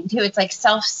safety thing too. It's like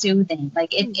self-soothing.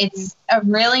 Like it's a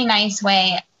really nice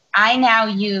way. I now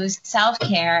use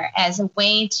self-care as a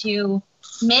way to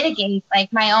mitigate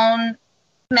like my own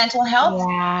mental health.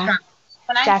 Yeah,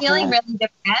 when I'm feeling really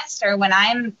depressed or when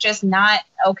I'm just not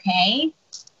okay,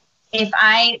 if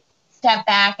I step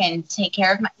back and take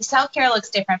care of my self-care looks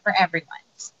different for everyone.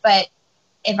 But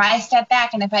if I step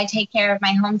back and if I take care of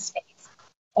my home space,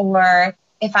 or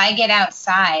if I get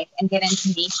outside and get into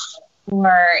nature,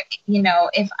 or, you know,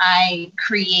 if I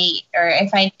create, or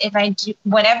if I do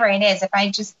whatever it is, if I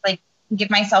just like give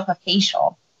myself a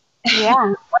facial,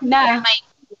 yeah, no,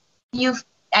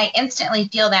 I instantly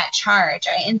feel that charge.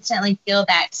 I instantly feel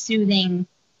that soothing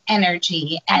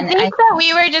energy. And I think that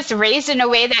we were just raised in a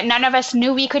way that none of us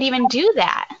knew we could even do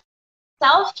that.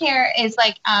 Self-care is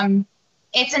like,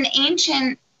 it's an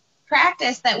ancient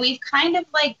practice that we've kind of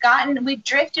like we've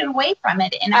drifted away from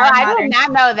it in our I did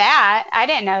not know that. I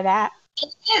didn't know that.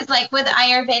 It is like with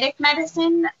Ayurvedic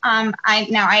medicine. I'm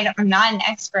not an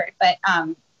expert, but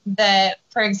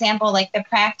for example, like the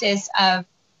practice of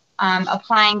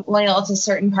applying oil to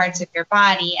certain parts of your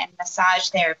body and massage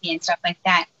therapy and stuff like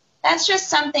that. That's just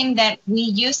something that we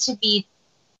used to be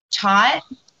taught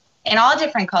in all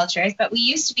different cultures, but we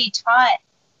used to be taught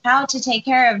how to take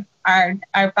care of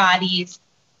our bodies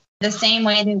the same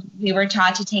way that we were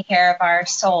taught to take care of our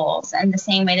souls, and the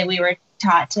same way that we were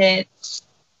taught to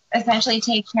essentially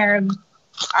take care of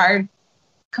our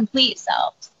complete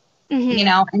selves, you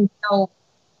know? And so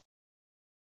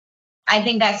I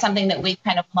think that's something that we've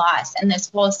kind of lost. And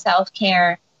this whole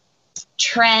self-care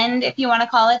trend, if you want to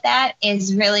call it that,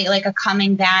 is really like a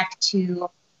coming back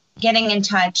to getting in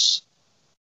touch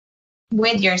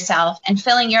with yourself and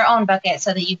filling your own bucket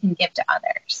so that you can give to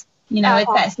others. You know,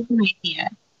 it's that same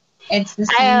idea. It's the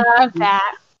same I love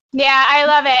that. Yeah, I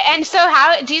love it. And so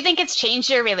how do you think it's changed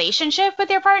your relationship with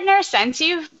your partner since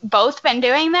you've both been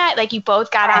doing that? Like you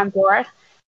both got on board?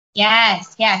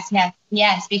 Yes.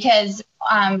 Because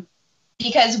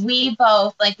we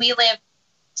both, like, we live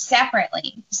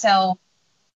separately. So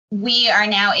we are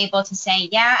now able to say,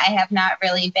 yeah, I have not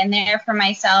really been there for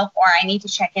myself, or I need to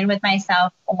check in with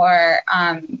myself, or,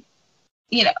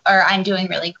 you know, or I'm doing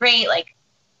really great. Like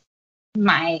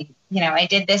I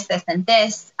did this, and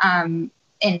this,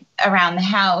 around the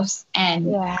house,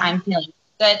 and I'm feeling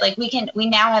good. Like we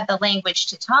now have the language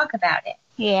to talk about it.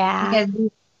 Yeah. Because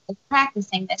we're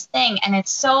practicing this thing, and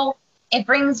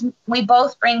we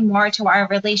both bring more to our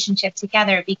relationship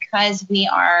together because we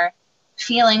are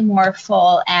feeling more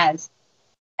full as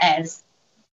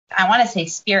I want to say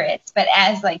spirits, but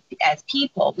as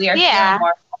people, we are feeling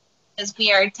more full because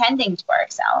we are tending to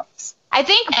ourselves. I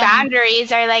think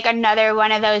boundaries are like another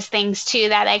one of those things too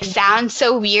that like sounds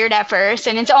so weird at first,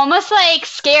 and it's almost like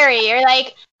scary. You're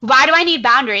like, why do I need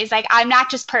boundaries? Like, I'm not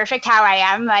just perfect how I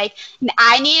am. Like, and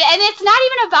it's not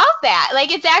even about that.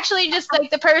 Like, it's actually just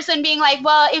like the person being like,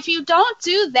 well, if you don't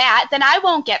do that, then I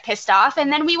won't get pissed off,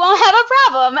 and then we won't have a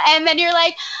problem. And then you're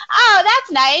like, oh,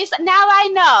 that's nice. Now I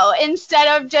know,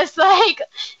 instead of just like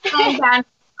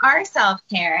our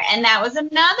self-care. And that was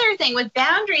another thing with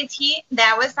boundaries.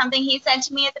 That was something he said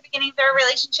to me at the beginning of their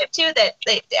relationship too, that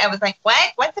I was like,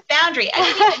 what's a boundary?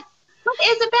 What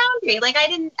is a boundary? Like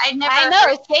I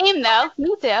know, same though.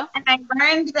 Me too. And I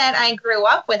learned that I grew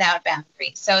up without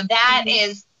boundaries. So that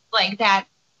is like, that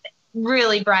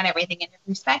really brought everything into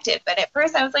perspective. But at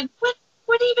first I was like, what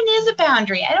even is a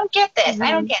boundary? I don't get this. I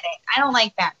don't get it. I don't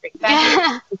like boundaries.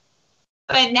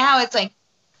 But now it's like,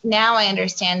 now I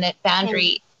understand that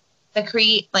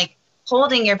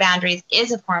holding your boundaries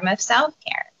is a form of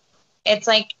self-care. It's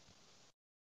like,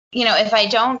 you know, if I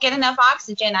don't get enough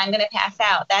oxygen, I'm going to pass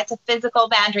out. That's a physical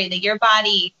boundary that your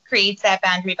body creates that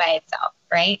boundary by itself,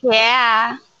 right?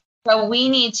 Yeah. So we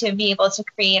need to be able to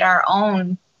create our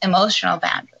own emotional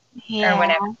boundary or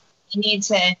whatever. We need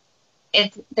to,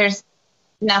 there's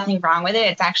nothing wrong with it.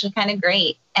 It's actually kind of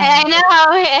great. And I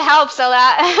know, it helps a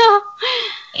lot.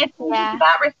 It's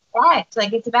about respect.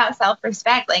 Like, it's about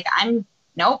self-respect. Like, I'm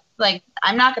not going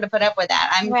to put up with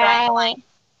that. I'm drawing the line.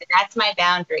 That's my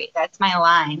boundary. That's my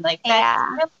line. Like,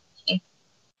 that's really.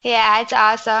 Yeah, it's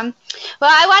awesome. Well,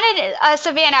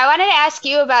 Savannah, I wanted to ask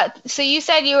you about, so you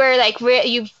said you were like,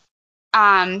 you've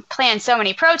planned so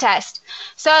many protests.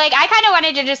 So like, I kind of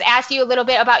wanted to just ask you a little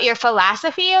bit about your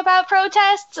philosophy about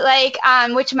protests, like,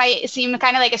 which might seem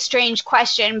kind of like a strange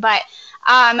question, but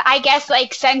I guess,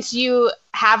 like, since you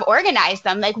have organized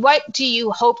them, like, what do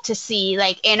you hope to see,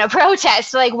 like, in a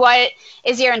protest? Like, what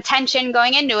is your intention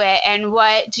going into it, and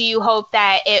what do you hope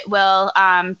that it will,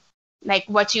 like,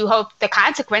 what do you hope the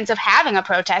consequence of having a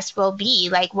protest will be?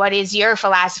 Like, what is your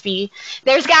philosophy?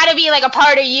 There's got to be, like, a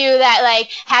part of you that, like,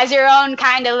 has your own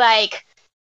kind of, like,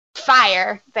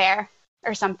 fire there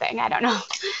or something. I don't know.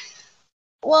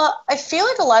 Well, I feel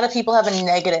like a lot of people have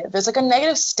there's like a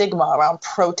negative stigma around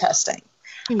protesting.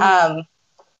 Mm-hmm.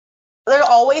 There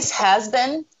always has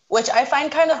been, which I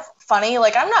find kind of funny.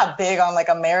 Like, I'm not big on like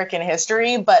American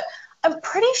history, but I'm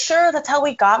pretty sure that's how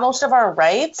we got most of our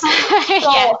rights. So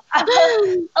Yeah. I'm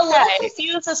a little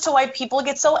confused as to why people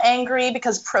get so angry,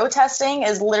 because protesting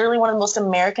is literally one of the most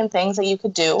American things that you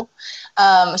could do.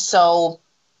 So,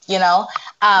 you know,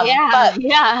 but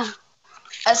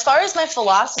as far as my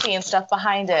philosophy and stuff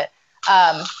behind it,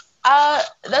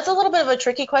 that's a little bit of a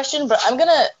tricky question, but I'm going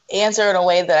to answer in a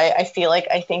way that I feel like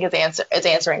I think is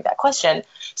answering that question.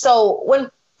 So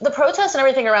when the protests and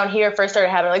everything around here first started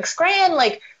happening, like Scranton,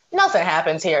 like, nothing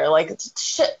happens here. Like,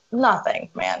 shit, nothing,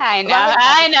 man. I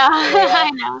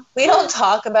know. We don't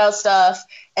talk about stuff.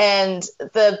 And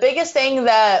the biggest thing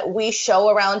that we show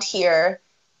around here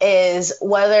is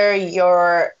whether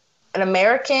you're an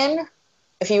American,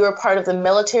 if you were part of the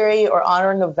military, or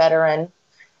honoring a veteran,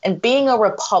 and being a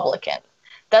Republican.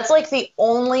 That's like the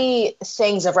only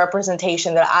things of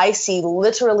representation that I see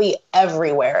literally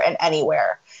everywhere and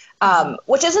anywhere.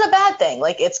 Which isn't a bad thing.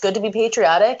 Like, it's good to be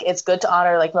patriotic. It's good to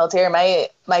honor, like, military.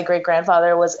 My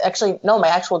great-grandfather was my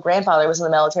actual grandfather was in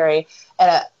the military.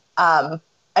 And I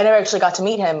never actually got to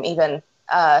meet him even.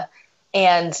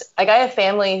 And like, I have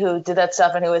family who did that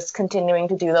stuff and who is continuing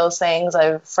to do those things. I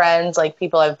have friends, like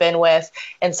people I've been with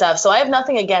and stuff. So I have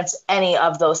nothing against any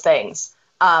of those things.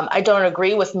 I don't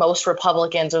agree with most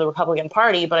Republicans or the Republican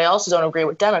Party, but I also don't agree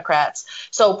with Democrats.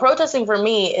 So protesting for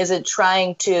me isn't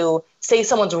trying to say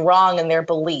someone's wrong in their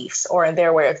beliefs or in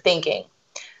their way of thinking.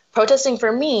 Protesting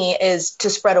for me is to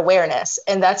spread awareness,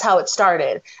 and that's how it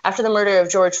started. After the murder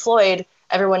of George Floyd,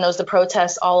 everyone knows the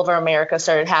protests all over America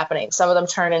started happening. Some of them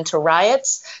turned into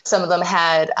riots. Some of them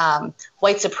had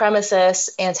white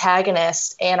supremacists,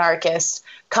 antagonists, anarchists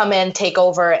come in, take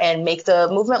over, and make the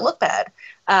movement look bad.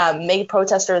 Make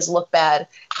protesters look bad.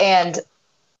 And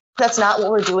that's not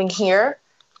what we're doing here.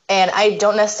 And I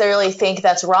don't necessarily think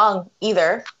that's wrong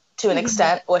either, to an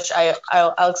extent, which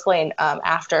I'll explain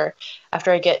after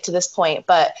I get to this point.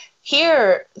 But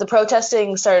here, the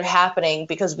protesting started happening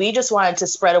because we just wanted to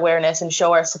spread awareness and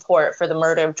show our support for the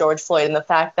murder of George Floyd, and the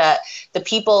fact that the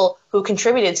people who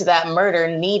contributed to that murder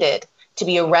needed to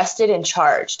be arrested and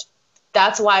charged.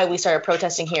 That's why we started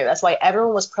protesting here. That's why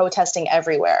everyone was protesting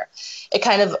everywhere. It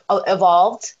kind of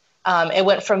evolved. It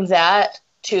went from that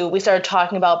to, we started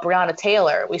talking about Breonna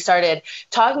Taylor. We started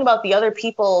talking about the other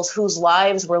people whose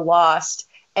lives were lost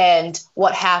and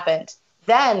what happened.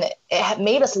 Then it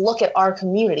made us look at our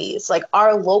communities, like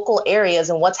our local areas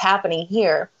and what's happening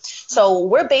here. So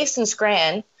we're based in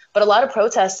Scranton, but a lot of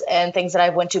protests and things that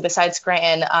I've went to besides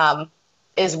Scranton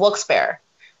is Wilkes-Barre.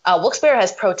 Wilkes-Barre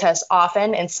has protests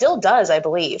often and still does, I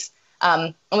believe.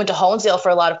 I went to Honesdale for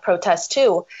a lot of protests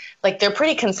too. Like, they're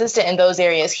pretty consistent in those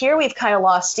areas. Here we've kind of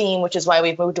lost steam, which is why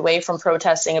we've moved away from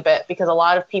protesting a bit, because a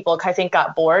lot of people, I think,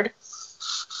 got bored.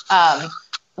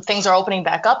 Things are opening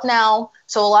back up now.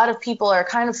 So a lot of people are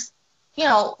kind of,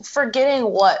 forgetting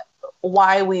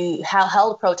why we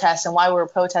held protests and why we were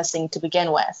protesting to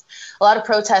begin with. A lot of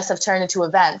protests have turned into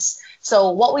events. So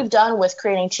what we've done with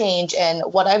creating change, and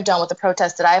what I've done with the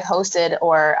protests that I've hosted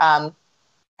or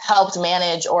helped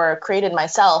manage or created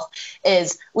myself,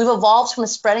 is we've evolved from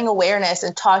spreading awareness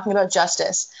and talking about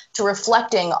justice to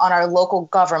reflecting on our local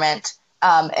government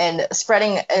and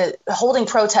holding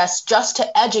protests just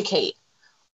to educate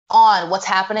on what's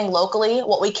happening locally,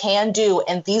 what we can do,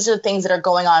 and these are the things that are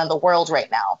going on in the world right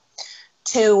now,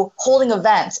 to holding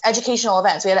events, educational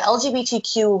events. We had an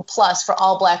LGBTQ plus for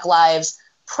All Black Lives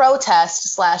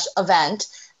protest / event.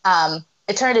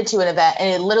 It turned into an event, and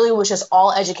it literally was just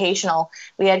all educational.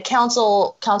 We had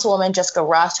Councilwoman Jessica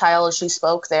Rothschild, she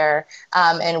spoke there,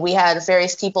 and we had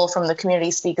various people from the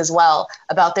community speak as well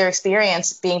about their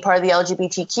experience being part of the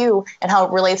LGBTQ and how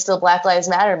it relates to the Black Lives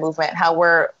Matter movement, how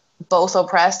we're both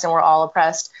oppressed and we're all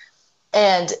oppressed.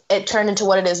 And it turned into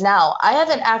what it is now. I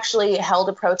haven't actually held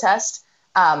a protest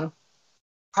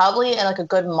probably in like a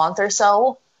good month or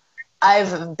so.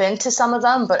 I've been to some of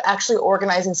them, but actually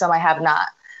organizing some I have not.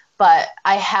 But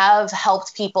I have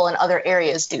helped people in other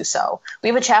areas do so. We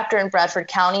have a chapter in Bradford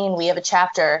County, and we have a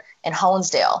chapter in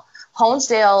Honesdale.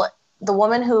 Honesdale the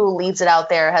woman who leads it out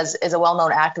there is a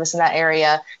well-known activist in that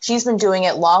area. She's been doing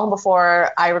it long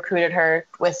before I recruited her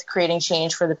with creating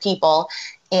change for the people.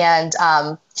 And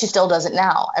she still does it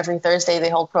now. Every Thursday they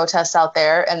hold protests out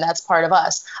there, and that's part of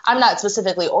us. I'm not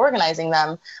specifically organizing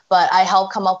them, but I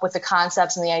help come up with the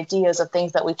concepts and the ideas of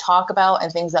things that we talk about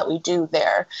and things that we do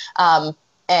there, and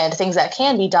things that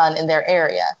can be done in their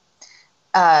area.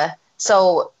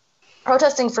 So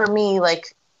protesting for me,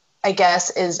 like, I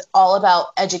guess, is all about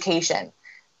education.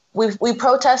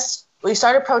 We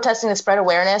started protesting to spread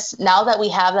awareness. Now that we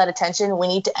have that attention, we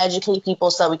need to educate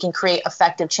people so that we can create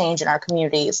effective change in our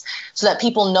communities, so that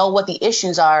people know what the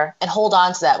issues are and hold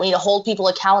on to that. We need to hold people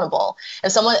accountable.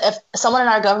 If someone in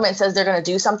our government says they're going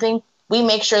to do something, we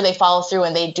make sure they follow through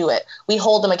and they do it. We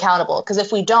hold them accountable, because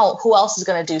if we don't, who else is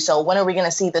going to do so? When are we going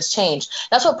to see this change?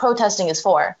 That's what protesting is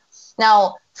for.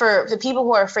 Now, for the people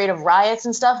who are afraid of riots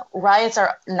and stuff, riots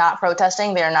are not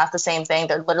protesting. They are not the same thing.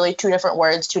 They're literally two different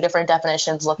words, two different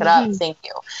definitions. Look it up. Thank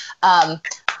you.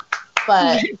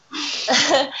 But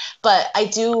but I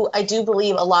do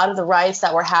believe a lot of the riots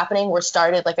that were happening were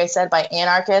started, like I said, by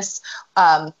anarchists,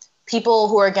 people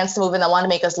who are against the movement that want to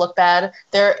make us look bad.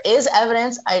 There is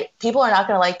evidence. People are not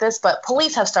going to like this, but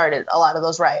police have started a lot of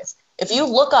those riots. If you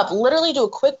look up, literally do a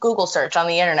quick Google search on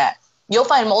the internet, you'll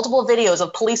find multiple videos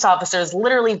of police officers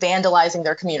literally vandalizing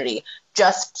their community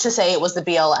just to say it was the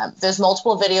BLM. There's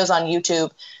multiple videos on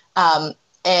YouTube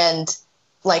and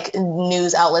like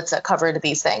news outlets that covered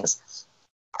these things.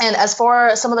 And as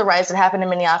for some of the riots that happened in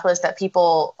Minneapolis, that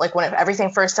people, like when everything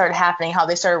first started happening, how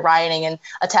they started rioting and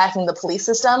attacking the police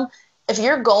system, if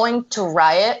you're going to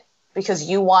riot because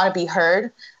you want to be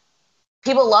heard,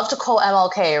 people love to quote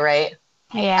MLK, right?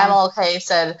 Yeah. MLK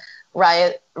said,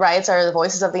 riots are the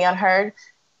voices of the unheard.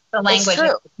 The language. It's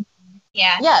true.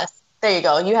 Yeah. Yes. There you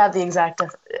go. You have the exact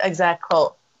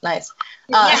quote. Nice.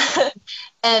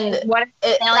 And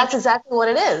that's exactly what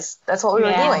it is. That's what we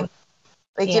were doing.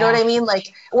 Like, you know what I mean?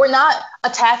 Like, we're not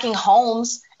attacking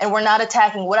homes and we're not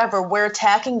attacking whatever. We're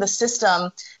attacking the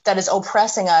system that is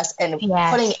oppressing us and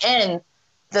putting in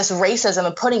this racism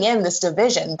and putting in this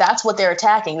division. That's what they're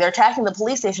attacking. They're attacking the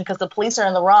police station because the police are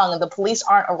in the wrong and the police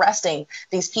aren't arresting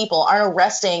these people, aren't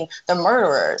arresting the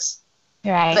murderers.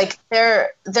 Right. Like,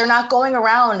 they're not going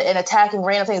around and attacking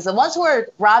random things. The ones who are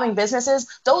robbing businesses,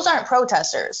 those aren't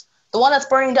protesters. The one that's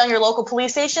burning down your local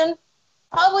police station,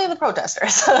 probably the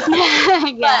protesters.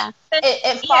 Yeah. But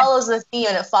it follows the theme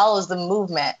and it follows the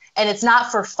movement. And it's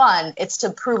not for fun. It's to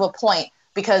prove a point,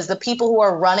 because the people who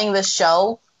are running this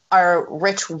show are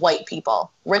rich white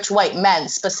people, rich white men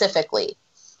specifically.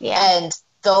 Yeah. And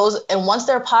once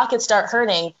their pockets start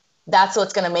hurting, that's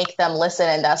what's going to make them listen,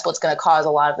 and that's what's going to cause a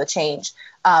lot of the change.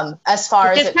 As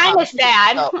far as it's kind of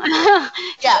sad.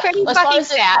 Yeah, pretty fucking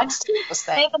sad.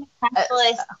 In a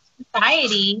capitalist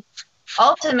society,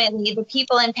 ultimately, the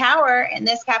people in power in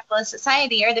this capitalist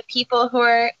society are the people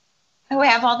who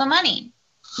have all the money.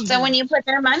 Mm-hmm. So when you put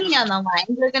their money on the line,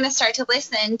 they're going to start to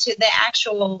listen to the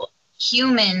actual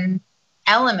human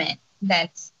element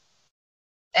that's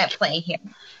at play here.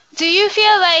 Do you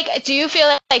feel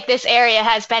like this area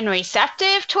has been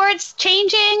receptive towards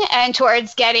changing and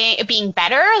towards being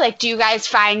better? Like, do you guys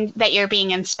find that you're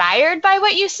being inspired by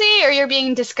what you see, or you're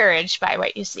being discouraged by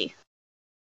what you see?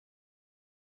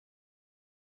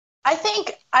 I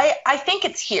think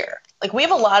it's here. Like, we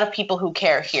have a lot of people who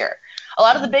care here. A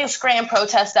lot of the big Scranton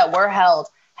protests that were held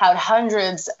had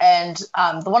hundreds, and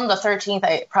the one on the 13th,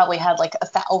 I probably had like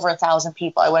over 1,000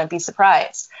 people. I wouldn't be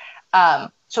surprised.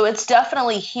 So it's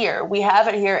definitely here. We have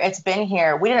it here. It's been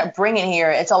here. We didn't bring it here.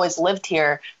 It's always lived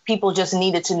here. People just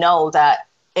needed to know that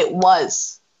it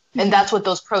was, and that's what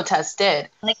those protests did.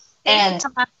 Like, and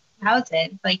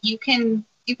houses, like you can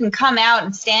come out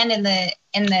and stand in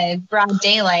the broad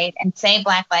daylight and say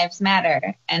Black Lives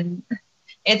Matter, and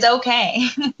it's okay.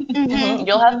 Mm-hmm.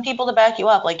 You'll have people to back you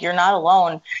up. Like, you're not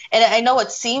alone. And I know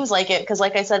it seems like it, because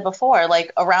like I said before,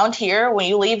 like around here, when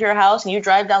you leave your house and you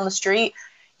drive down the street,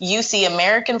 you see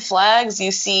American flags,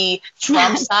 you see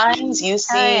Trump signs, you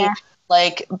see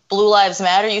like Blue Lives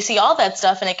Matter, you see all that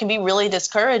stuff, and it can be really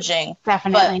discouraging.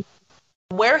 Definitely.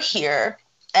 But we're here,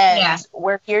 and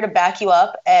we're here to back you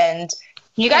up, and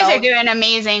you guys are doing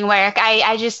amazing work.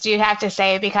 I just do have to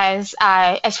say, because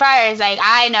as far as like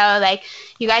I know, like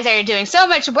you guys are doing so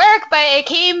much work, but it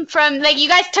came from like you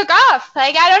guys took off.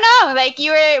 Like, I don't know, like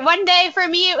you were one day, for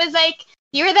me it was like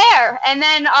you were there, and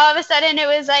then all of a sudden it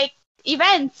was like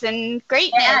events and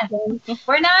greatness. Yeah.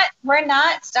 We're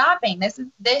not stopping. This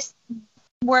is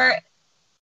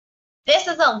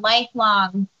a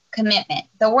lifelong commitment.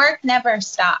 The work never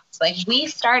stops. Like, we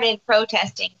started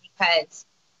protesting because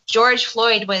George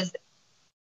Floyd was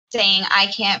saying, I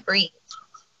can't breathe.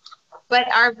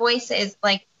 But our voice is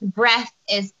like, breath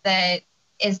is the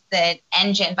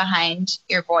engine behind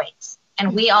your voice.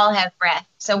 And we all have breath.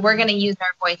 So we're going to use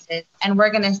our voices, and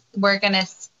we're going to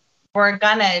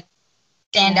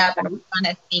stand up and we're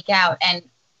going to speak out. And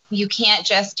you can't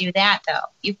just do that, though.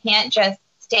 You can't just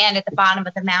stand at the bottom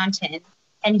of the mountain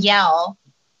and yell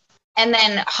and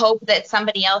then hope that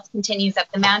somebody else continues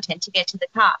up the mountain to get to the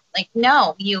top. Like,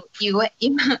 no, you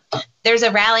there's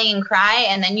a rallying cry,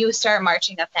 and then you start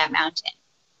marching up that mountain,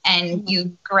 and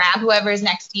you grab whoever's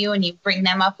next to you and you bring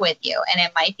them up with you. And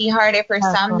it might be harder for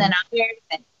some than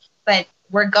others, but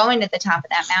we're going to the top of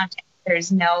that mountain.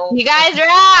 There's no... You guys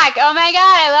rock! Oh my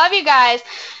God, I love you guys.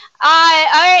 All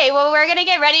right, well, we're going to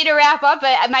get ready to wrap up,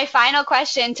 but my final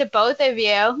question to both of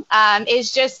you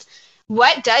is just,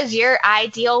 what does your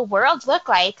ideal world look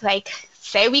like? Like,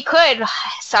 say we could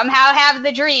somehow have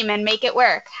the dream and make it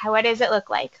work. What does it look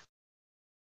like?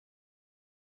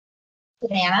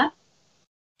 Savannah?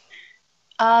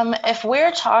 If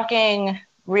we're talking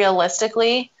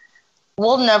realistically,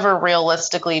 we'll never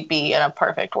realistically be in a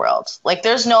perfect world. Like,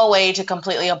 there's no way to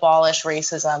completely abolish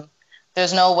racism.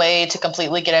 There's no way to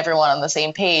completely get everyone on the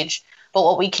same page. But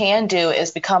what we can do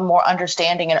is become more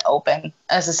understanding and open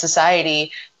as a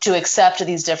society to accept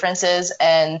these differences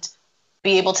and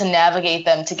be able to navigate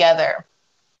them together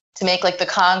to make like the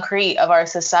concrete of our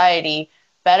society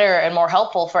better and more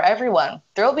helpful for everyone.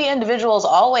 There will be individuals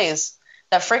always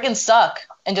that freaking suck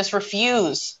and just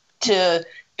refuse to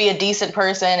be a decent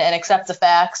person and accept the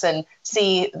facts and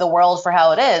see the world for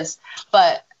how it is.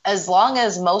 But as long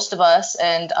as most of us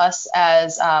and us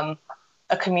as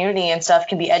a community and stuff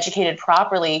can be educated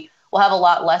properly, we'll have a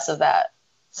lot less of that.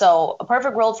 So a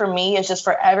perfect world for me is just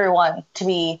for everyone to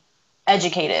be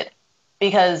educated,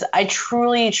 because I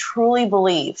truly, truly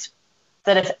believe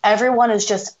that if everyone is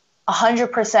just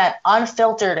 100%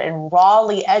 unfiltered and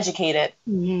rawly educated,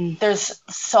 there's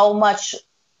so much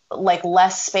like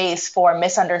less space for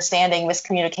misunderstanding,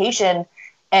 miscommunication,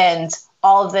 and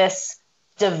all of this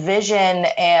division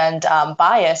and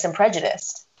bias and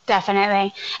prejudice.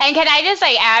 Definitely. And can I just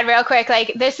like add real quick,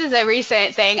 like this is a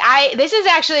recent thing. This is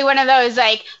actually one of those,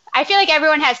 like, I feel like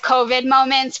everyone has COVID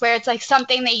moments where it's like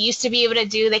something they used to be able to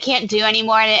do, they can't do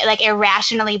anymore, and it like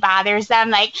irrationally bothers them.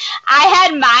 Like, I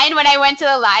had mine when I went to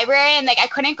the library, and like I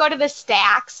couldn't go to the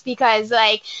stacks because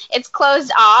like it's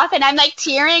closed off, and I'm like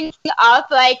tearing up.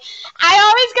 Like, I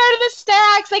always go to the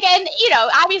stacks, like, and you know,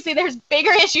 obviously there's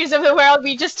bigger issues of the world.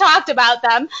 We just talked about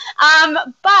them.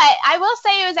 But I will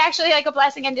say it was actually like a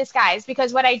blessing in disguise,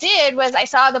 because what I did was I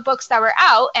saw the books that were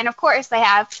out, and of course they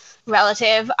have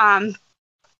relative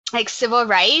like civil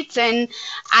rights, and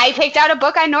I picked out a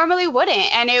book I normally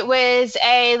wouldn't, and it was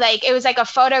like a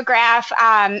photograph.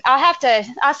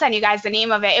 I'll send you guys the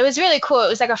name of it. It was really cool. It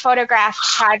was like a photograph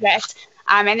project,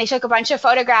 and they took a bunch of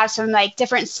photographs from like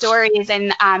different stories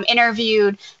and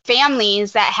interviewed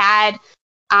families that had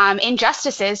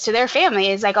injustices to their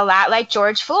families, like a lot like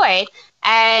George Floyd.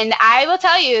 And I will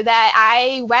tell you that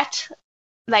I wept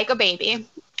like a baby.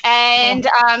 And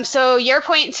so your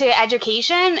point to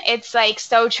education, it's like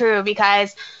so true,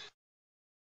 because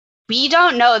we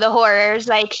don't know the horrors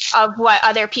like of what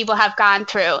other people have gone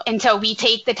through until we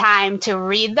take the time to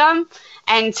read them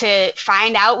and to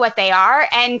find out what they are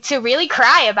and to really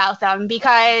cry about them,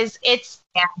 because it's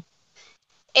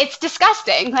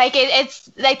disgusting. Like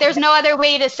it's like there's no other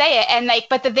way to say it. And like,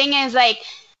 but the thing is, like,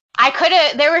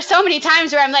 there were so many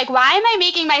times where I'm like, why am I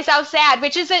making myself sad?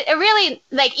 Which is a really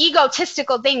like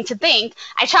egotistical thing to think.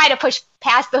 I try to push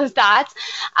past those thoughts.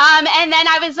 And then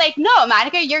I was like, no,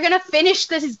 Monica, you're going to finish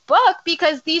this book,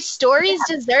 because these stories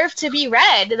deserve to be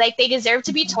read. Like, they deserve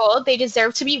to be told. They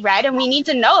deserve to be read, and we need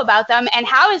to know about them. And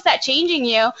how is that changing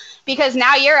you? Because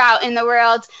now you're out in the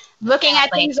world looking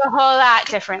at things a whole lot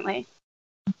differently.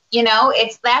 You know,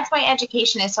 that's why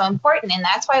education is so important, and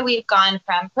that's why we've gone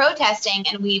from protesting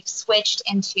and we've switched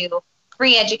into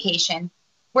free education.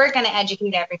 We're going to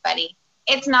educate everybody.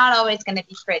 It's not always going to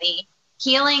be pretty.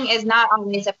 Healing is not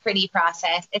always a pretty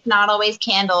process. It's not always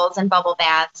candles and bubble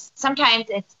baths. Sometimes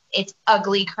it's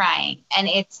ugly crying, and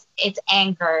it's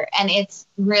anger, and it's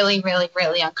really, really,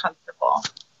 really uncomfortable.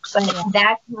 But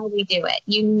that's how we do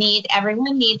it.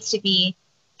 Everyone needs to be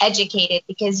educated,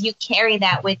 because you carry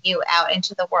that with you out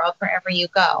into the world wherever you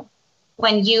go.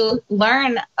 When you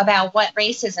learn about what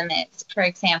racism is, for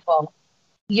example,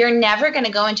 you're never going to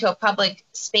go into a public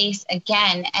space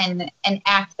again and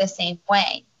act the same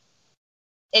way.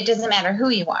 It doesn't matter who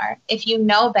you are. If you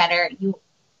know better,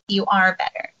 you are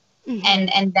better. Mm-hmm.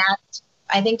 And that,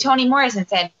 I think Toni Morrison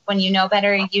said, when you know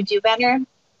better, you do better.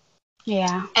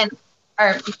 Yeah.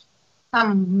 No,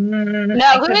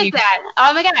 who is that?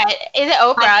 Oh my God, is it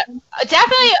Oprah?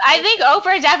 Definitely, I think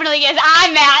Oprah definitely gets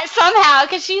on that somehow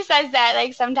because she says that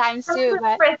like sometimes too.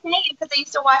 But because I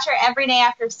used to watch her every day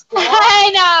after school.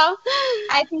 I know.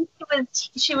 I think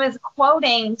she was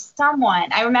quoting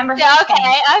someone. I remember. Okay,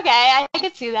 I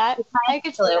could see that. I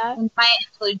could see that. Maya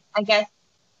Angelou, I guess.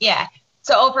 Yeah.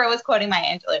 So Oprah was quoting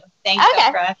Maya Angelou. Thanks,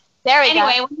 Oprah. There we go.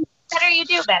 Anyway, when you do better, you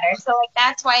do better. So like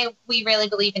that's why we really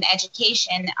believe in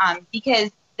education,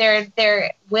 because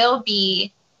there will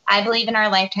be, I believe in our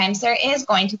lifetimes, there is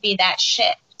going to be that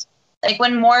shift. Like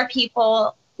when more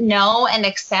people know and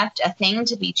accept a thing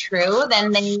to be true,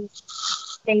 then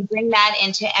they bring that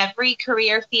into every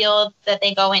career field that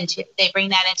they go into. They bring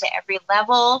that into every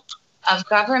level of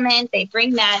government. They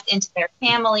bring that into their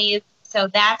families. So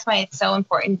that's why it's so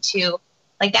important to,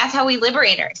 like, that's how we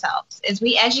liberate ourselves, is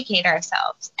we educate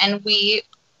ourselves, and we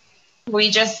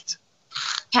just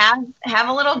have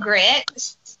a little grit,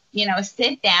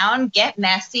 sit down, get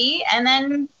messy, and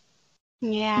then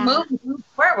move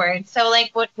forward. So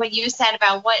like what you said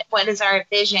about what is our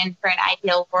vision for an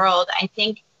ideal world, I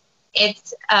think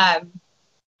it's, I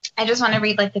just want to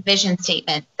read like the vision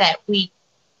statement that we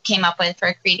came up with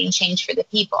for Creating Change for the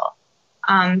People.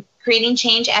 Creating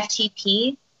Change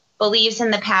FTP believes in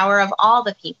the power of all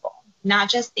the people, not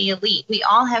just the elite. We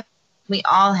all have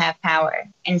power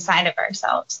inside of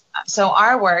ourselves. So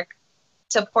our work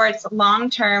supports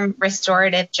long-term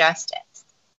restorative justice.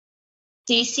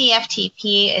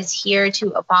 CCFTP is here to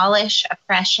abolish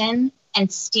oppression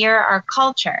and steer our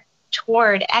culture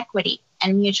toward equity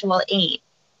and mutual aid.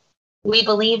 We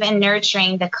believe in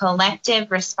nurturing the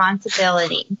collective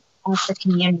responsibility of the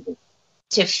community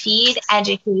to feed,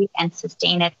 educate, and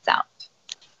sustain itself.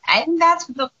 I think that's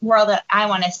the world that I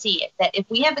want to see, that if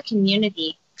we have a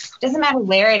community, it doesn't matter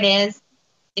where it is,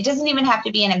 it doesn't even have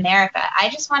to be in America. I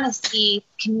just want to see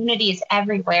communities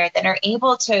everywhere that are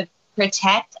able to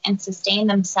protect and sustain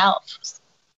themselves.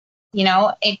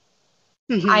 I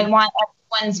want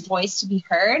everyone's voice to be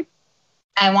heard.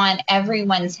 I want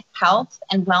everyone's health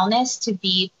and wellness to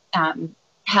be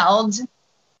held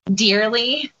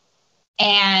dearly.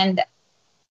 And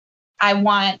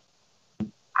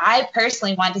I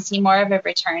personally want to see more of a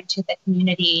return to the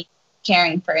community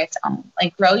caring for its own.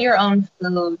 Like, grow your own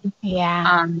food.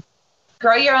 Yeah.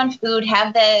 Grow your own food.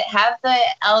 Have the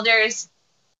elders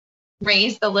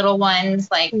raise the little ones.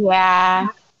 Like,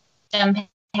 them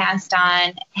passed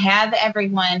on. Have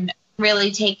everyone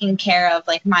really taken care of,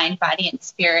 like, mind, body, and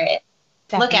spirit.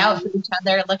 Definitely. Look out for each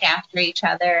other. Look after each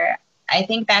other. I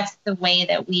think that's the way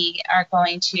that we are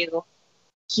going to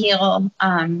heal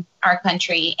our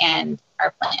country and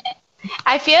our planet.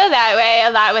 I feel that way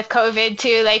a lot with COVID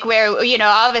too, like where,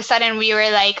 all of a sudden we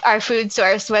were like, our food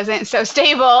source wasn't so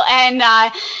stable. And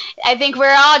I think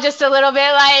we're all just a little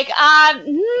bit like, we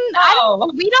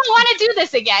don't want to do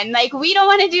this again. Like, we don't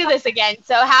want to do this again.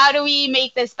 So how do we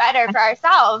make this better for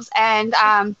ourselves and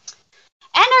our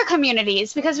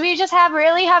communities? Because we just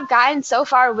have gotten so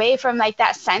far away from like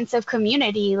that sense of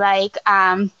community. Like,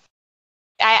 I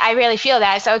really feel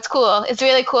that. So it's cool. It's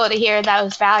really cool to hear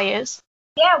those values.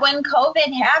 Yeah, when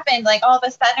COVID happened, like all of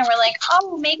a sudden we're like,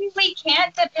 oh, maybe we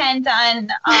can't depend on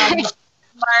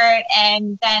Walmart,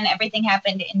 and then everything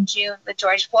happened in June with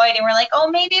George Floyd, and we're like, oh,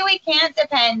 maybe we can't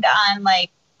depend on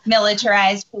like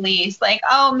militarized police. Like,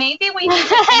 oh, maybe we need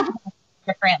to think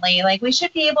differently. Like, we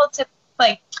should be able to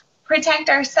like protect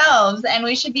ourselves, and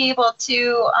we should be able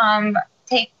to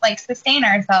sustain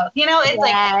ourselves. It's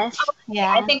like,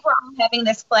 I think we're all having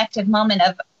this collective moment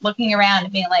of looking around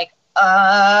and being like,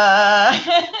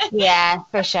 yeah,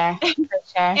 for sure.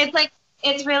 It's like,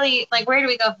 it's really like, where do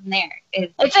we go from there?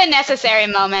 It's a necessary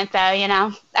moment, though.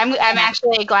 I'm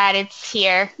actually glad it's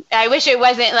here. I wish it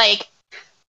wasn't like,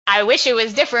 I wish it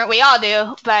was different. We all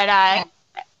do, but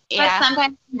But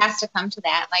sometimes it has to come to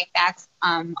that. Like, that's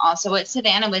also what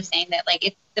Savannah was saying, that like,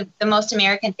 it's the most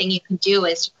American thing you can do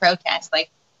is to protest. Like,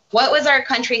 what was our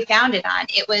country founded on?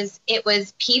 It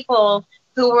was people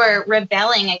who were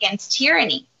rebelling against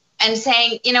tyranny and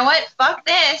saying, you know what, fuck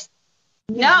this.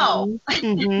 No.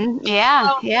 Mm-hmm.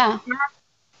 Yeah. Yeah.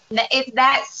 It's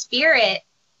that spirit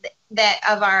that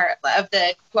of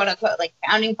the quote unquote like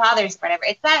founding fathers or whatever.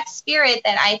 It's that spirit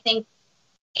that I think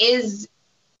is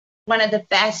one of the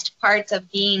best parts of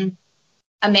being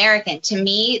American. To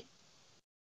me,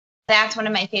 that's one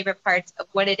of my favorite parts of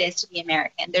what it is to be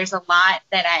American. There's a lot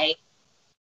that I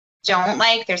don't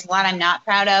like. There's a lot I'm not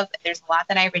proud of. There's a lot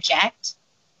that I reject.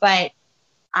 But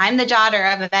I'm the daughter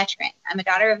of a veteran. I'm a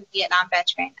daughter of a Vietnam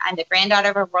veteran. I'm the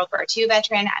granddaughter of a World War II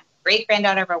veteran. I'm the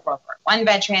great-granddaughter of a World War I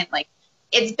veteran. Like,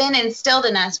 it's been instilled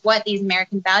in us what these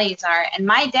American values are. And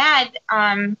my dad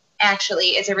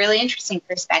actually is a really interesting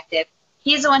perspective.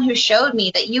 He's the one who showed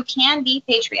me that you can be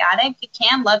patriotic, you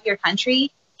can love your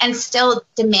country, and still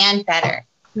demand better.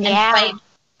 Yeah. And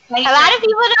fight a lot of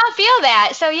people don't feel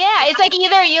that. So yeah, it's like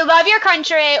either you love your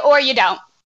country or you don't.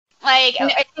 Like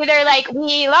either like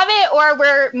we love it or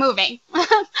we're moving.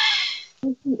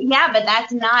 Yeah, but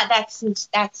that's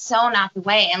so not the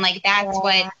way. And like that's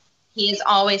what he's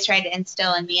always tried to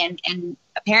instill in me, and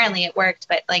apparently it worked.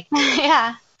 But like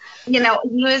yeah. You know,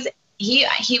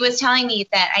 he was telling me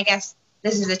that, I guess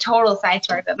this is a total side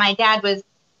story, but my dad was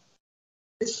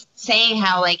saying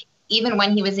how like even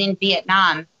when he was in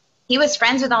Vietnam, he was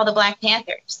friends with all the Black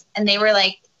Panthers, and they were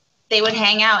like, they would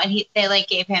hang out, and they like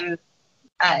gave him,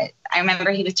 I remember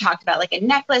he was talked about like a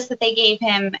necklace that they gave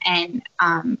him, and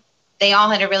they all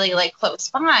had a really like close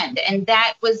bond. And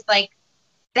that was like,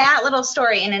 that little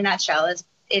story in a nutshell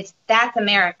is that's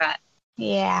America.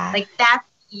 Yeah. Like that's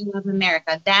you love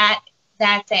America.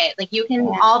 That's it. Like you can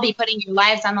all be putting your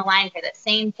lives on the line for the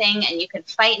same thing, and you can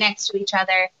fight next to each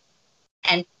other,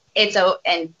 and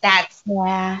that's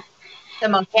the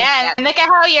most. Yeah, and look at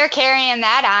how you're carrying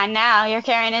that on now. You're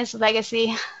carrying his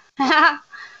legacy.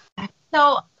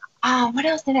 So, what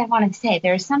else did I want to say?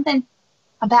 There's something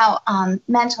about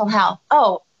mental health.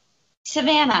 Oh,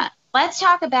 Savannah, let's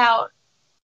talk about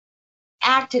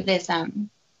activism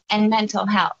and mental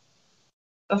health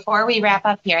before we wrap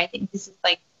up here. I think this is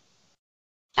like,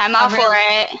 I'm all for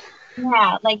it.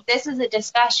 Yeah, like this is a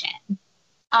discussion.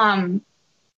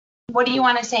 What do you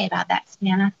want to say about that,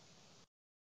 Savannah?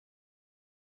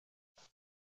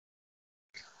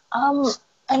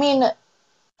 I mean,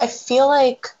 I feel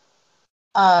like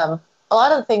a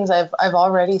lot of the things I've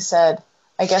already said,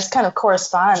 I guess, kind of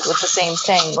correspond with the same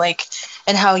thing, like,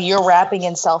 and how you're wrapping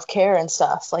in self-care and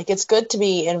stuff. Like, it's good to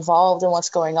be involved in what's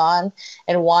going on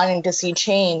and wanting to see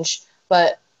change,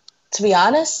 but to be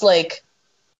honest, like,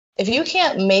 if you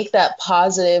can't make that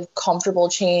positive, comfortable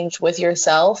change with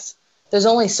yourself, there's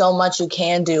only so much you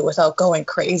can do without going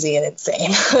crazy and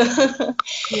insane.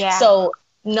 Yeah. So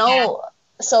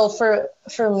so for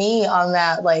me on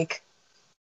that, like,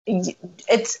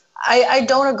 I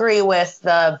don't agree with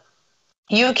the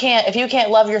if you can't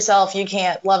love yourself, you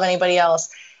can't love anybody else.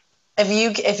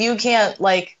 If you can't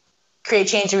like create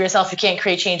change for yourself, you can't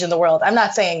create change in the world. I'm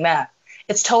not saying that.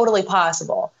 It's totally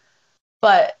possible.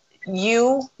 But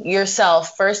you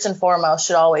yourself, first and foremost,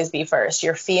 should always be first.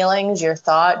 Your feelings, your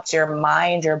thoughts, your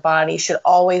mind, your body should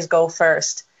always go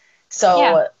first.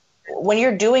 So when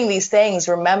you're doing these things,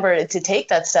 remember to take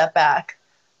that step back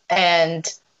and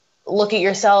look at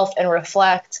yourself and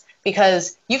reflect,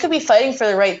 because you could be fighting for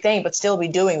the right thing but still be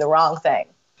doing the wrong thing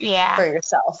for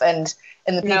yourself and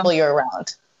the people you're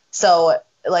around. So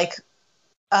like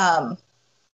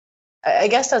I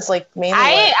guess that's like mainly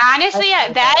honestly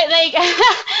that like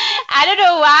I don't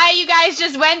know why you guys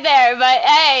just went there, but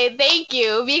hey, thank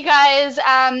you, because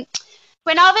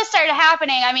when all this started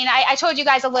happening, I mean, I told you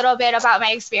guys a little bit about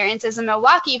my experiences in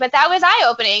Milwaukee, but that was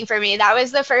eye-opening for me. That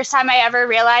was the first time I ever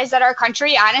realized that our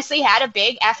country honestly had a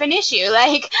big effing issue.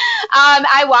 Like,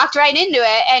 I walked right into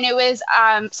it, and it was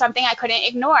something I couldn't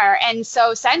ignore. And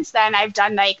so since then, I've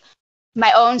done, like,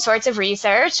 my own sorts of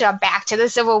research back to the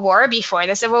Civil War, before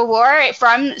the Civil War,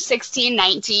 from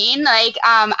 1619, like,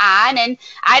 on, and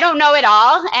I don't know it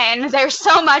all, and there's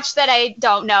so much that I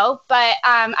don't know, but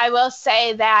I will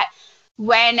say that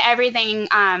when everything,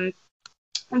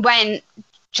 when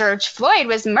George Floyd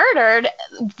was murdered,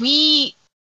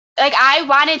 I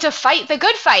wanted to fight the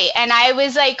good fight, and I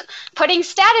was like putting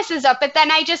statuses up, but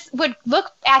then I just would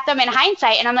look at them in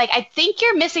hindsight and I'm like, I think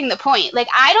you're missing the point. Like,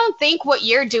 I don't think what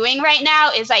you're doing right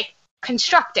now is like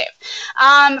constructive.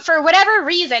 For whatever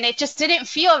reason, it just didn't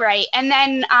feel right. And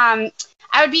then,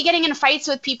 I would be getting in fights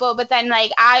with people, but then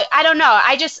like, I don't know.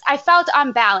 I felt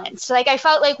unbalanced. Like, I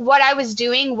felt like what I was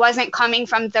doing wasn't coming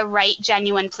from the right,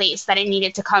 genuine place that it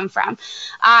needed to come from.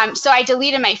 So I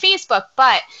deleted my Facebook,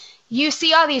 but you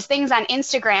see all these things on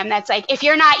Instagram that's like, if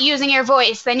you're not using your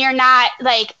voice, then you're not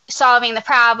like solving the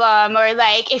problem, or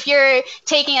like if you're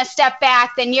taking a step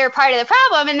back, then you're part of the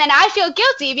problem. And then I feel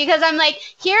guilty because I'm like,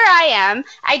 here I am.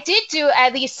 I did do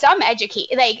at least some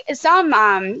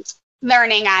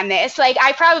learning on this. Like,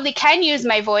 I probably can use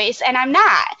my voice and I'm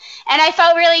not. And I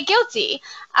felt really guilty.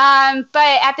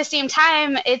 But at the same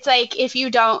time, it's like, if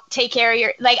you don't take care of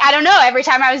your, like, I don't know, every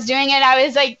time I was doing it, I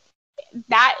was like,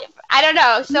 that, I don't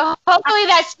know. So hopefully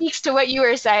that speaks to what you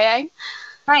were saying.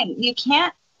 Right. You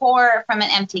can't pour from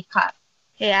an empty cup.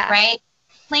 Yeah. Right.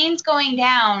 Planes going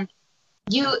down.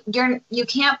 You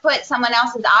can't put someone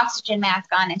else's oxygen mask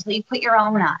on until you put your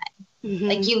own on. Mm-hmm.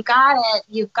 Like, you've got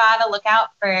to look out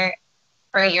for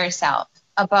yourself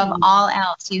above all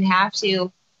else. You have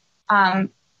to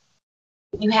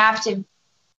you have to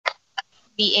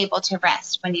be able to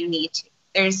rest when you need to.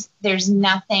 There's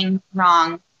nothing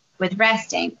wrong with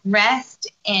resting.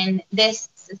 Rest in this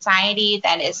society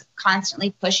that is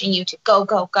constantly pushing you to go,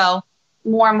 go, go,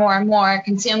 more, more, more,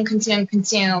 consume, consume,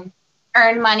 consume,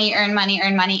 earn money, earn money,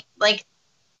 earn money. Like,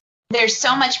 there's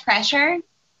so much pressure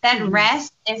that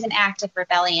rest is an act of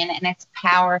rebellion, and it's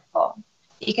powerful.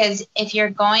 Because if you're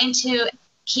going to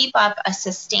keep up a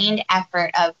sustained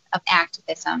effort of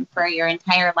activism for your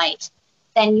entire life,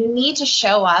 then you need to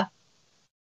show up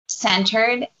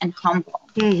centered and humble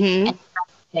and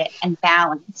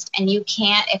balanced. And you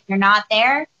can't, if you're not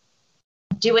there,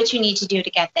 do what you need to do to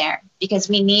get there, because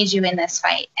we need you in this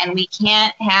fight. And you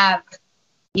can't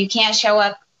show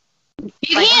up.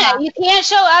 You can't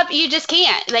show up. You just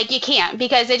can't. Like, you can't,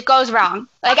 because it goes wrong.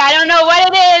 Like, I don't know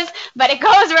what it is, but it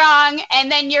goes wrong.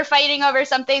 And then you're fighting over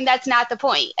something that's not the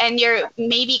point. And you're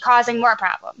maybe causing more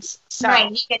problems. So.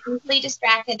 Right. You get easily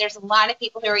distracted. There's a lot of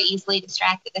people who are easily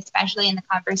distracted, especially in the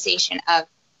conversation of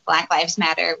Black Lives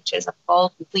Matter, which is a full,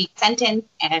 complete sentence.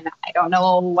 And I don't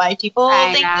know why people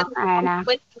think that's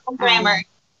with grammar.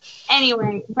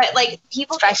 Anyway, but like,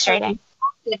 people get frustrating.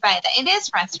 By that. It is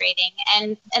frustrating,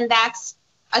 and that's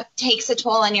takes a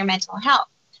toll on your mental health.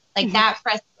 Like that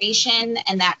frustration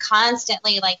and that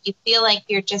constantly, like, you feel like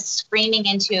you're just screaming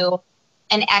into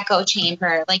an echo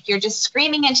chamber, like you're just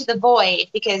screaming into the void,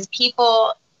 because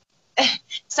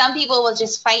some people will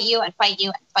just fight you and fight you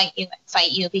and fight you and fight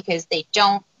you because they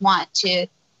don't want to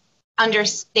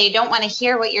they don't want to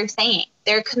hear what you're saying.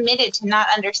 They're committed to not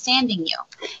understanding you.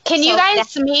 Can you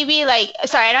guys maybe, like,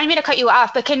 sorry, I don't mean to cut you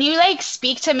off, but can you, like,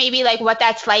 speak to maybe, like, what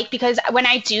that's like? Because when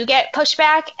I do get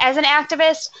pushback as an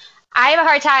activist, I have a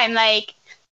hard time, like,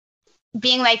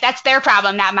 being like, that's their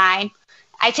problem, not mine.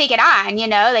 I take it on, you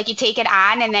know? Like, you take it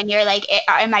on, and then you're like,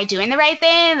 am I doing the right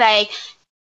thing? Like,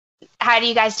 how do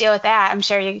you guys deal with that? I'm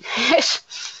sure you...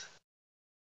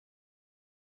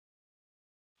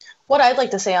 What I'd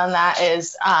like to say on that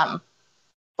is,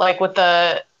 like, with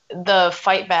the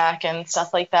fight back and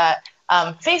stuff like that,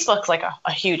 Facebook's like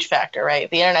a huge factor,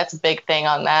 right? The internet's a big thing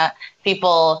on that.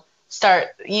 People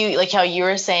like how you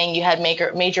were saying, you had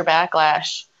major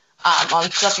backlash on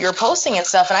stuff you were posting and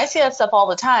stuff, and I see that stuff all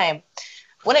the time.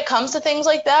 When it comes to things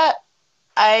like that,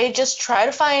 I just try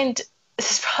to find,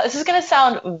 this is going to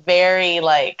sound very,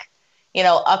 like, you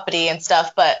know, uppity and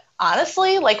stuff, but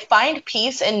honestly, like, find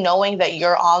peace in knowing that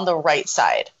you're on the right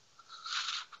side,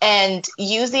 and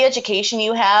use the education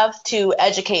you have to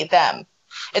educate them.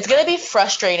 It's going to be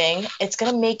frustrating. It's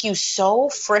going to make you so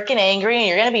freaking angry, and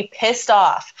you're going to be pissed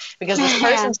off because this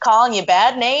person's calling you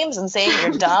bad names and saying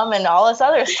you're dumb and all this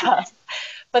other stuff.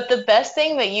 But the best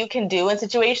thing that you can do in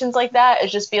situations like that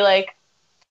is just be like,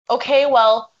 okay,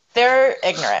 well, they're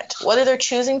ignorant. Whether they're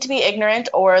choosing to be ignorant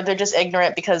or they're just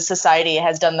ignorant because society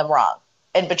has done them wrong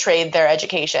and betrayed their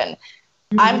education.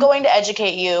 I'm going to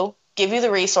educate you, give you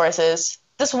the resources.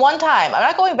 This one time, I'm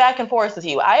not going back and forth with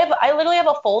you. I literally have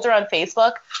a folder on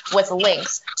Facebook with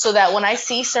links so that when I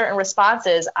see certain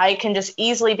responses, I can just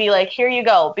easily be like, here you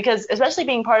go. Because especially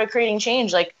being part of Creating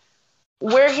Change, like,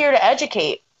 we're here to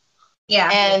educate. Yeah.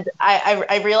 And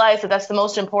I realize that that's the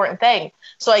most important thing.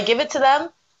 So I give it to them.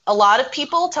 A lot of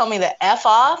people tell me to F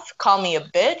off, call me a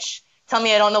bitch, tell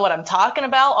me I don't know what I'm talking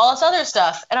about, all this other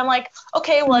stuff. And I'm like,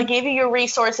 okay, well, I gave you your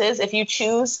resources. If you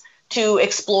choose to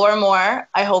explore more,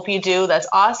 I hope you do. That's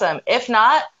awesome. If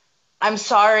not, I'm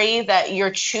sorry that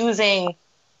you're choosing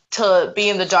to be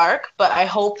in the dark, but I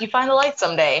hope you find the light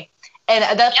someday.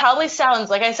 And that probably sounds,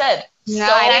 like I said,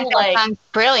 sounds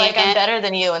brilliant. Like I'm better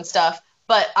than you and stuff.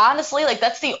 But honestly, like,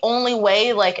 that's the only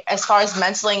way, like, as far as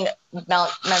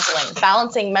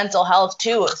balancing mental health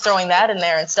too, throwing that in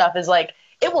there and stuff is like,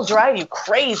 it will drive you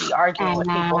crazy arguing with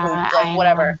people who, like,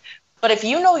 whatever. But if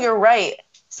you know you're right,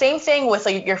 same thing with,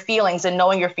 like, your feelings and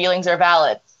knowing your feelings are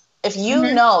valid. If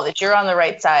you know that you're on the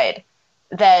right side,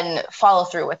 then follow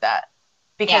through with that.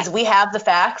 Because we have the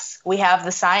facts, we have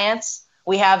the science,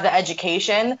 we have the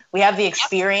education, we have the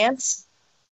experience.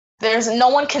 There's no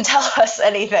one can tell us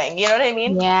anything. You know what I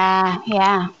mean?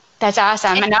 Yeah. That's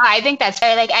awesome. No, I think that's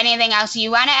fair. Like, anything else you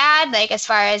want to add, like, as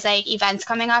far as, like, events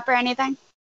coming up or anything?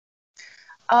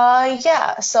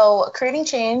 Yeah. So Creating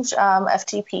Change,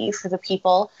 FTP for the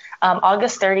people.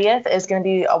 August 30th is going to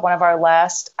be one of our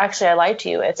last. Actually, I lied to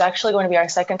you. It's actually going to be our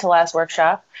second to last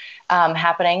workshop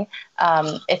happening.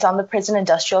 It's on the Prison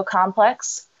Industrial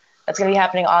Complex. That's going to be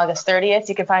happening August 30th.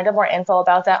 You can find out more info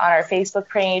about that on our Facebook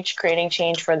page, Creating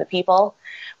Change for the People.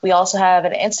 We also have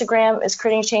an Instagram, is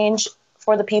Creating Change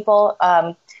for the People,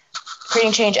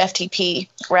 Creating Change FTP,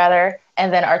 rather.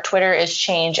 And then our Twitter is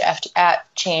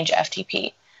at Change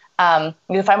FTP.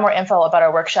 You can find more info about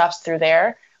our workshops through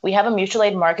there. We have a mutual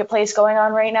aid marketplace going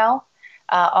on right now,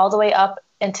 all the way up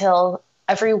until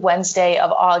every Wednesday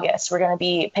of August. We're going to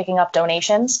be picking up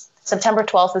donations. September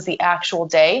 12th is the actual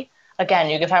day. Again,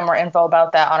 you can find more info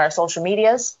about that on our social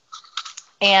medias.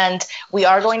 And we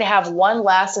are going to have one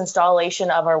last installation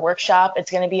of our workshop.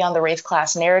 It's going to be on the race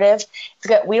class narrative.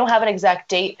 We don't have an exact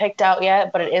date picked out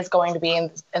yet, but it is going to be in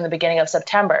the beginning of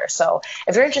September. So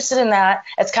if you're interested in that,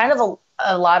 it's kind of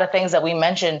a lot of things that we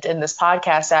mentioned in this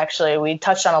podcast, actually. We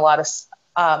touched on a lot of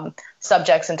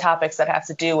subjects and topics that have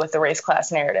to do with the race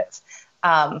class narrative.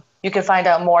 You can find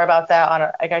out more about that on,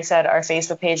 like I said, our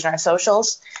Facebook page and our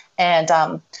socials. And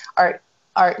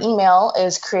our email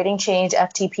is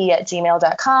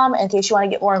creatingchangeftp@gmail.com in case you want to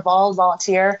get more involved,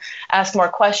 volunteer, ask more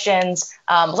questions,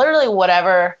 literally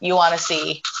whatever you want to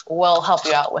see, we'll help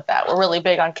you out with that. We're really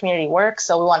big on community work,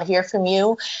 so we want to hear from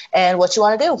you and what you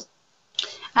want to do.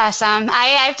 Awesome. I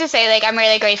have to say, I'm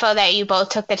really grateful that you both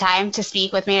took the time to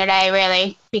speak with me today,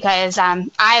 really, because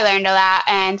I learned a lot,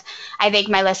 and I think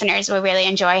my listeners will really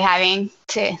enjoy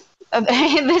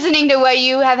listening to what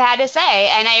you have had to say.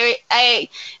 And I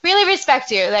really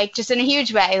respect you, just in a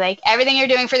huge way, everything you're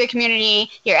doing for the community,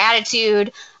 your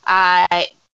attitude.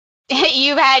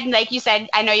 You've had, like you said,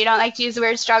 I know you don't like to use the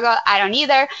word struggle. I don't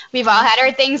either. We've all had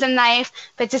our things in life,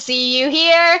 but to see you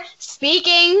here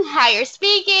speaking, how you're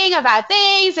speaking about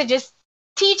things and just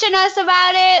teaching us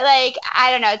about it,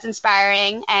 I don't know, it's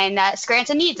inspiring, and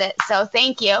Scranton needs it. So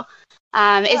thank you.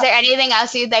 Is there anything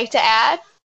else you'd like to add?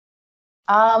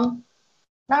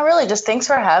 Not really. Just thanks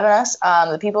for having us.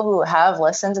 The people who have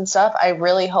listened and stuff, I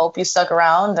really hope you stuck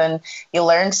around and you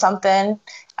learned something.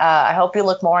 I hope you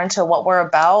look more into what we're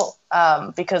about,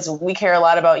 because we care a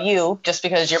lot about you, just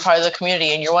because you're part of the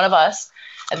community and you're one of us.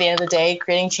 At the end of the day,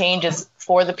 creating change is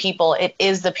for the people. It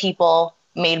is the people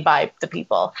made by the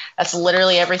people. That's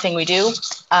literally everything we do.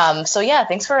 So yeah,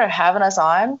 thanks for having us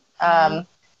on.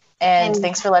 And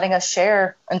thanks for letting us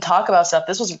share and talk about stuff.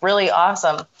 This was really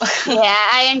awesome. Yeah,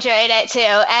 I enjoyed it too.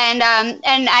 And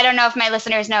I don't know if my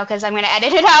listeners know because I'm going to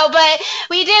edit it out, but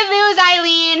we did lose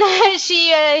Eileen. She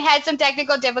had some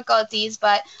technical difficulties,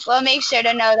 but we'll make sure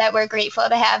to know that we're grateful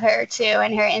to have her too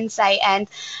and her insight. And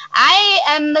I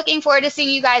am looking forward to seeing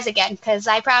you guys again, because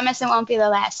I promise it won't be the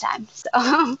last time. So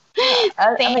I'm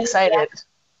excited.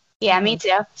 Yeah, me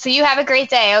too. So you have a great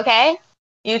day, okay?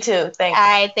 You too. Thanks. All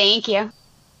right, thank you.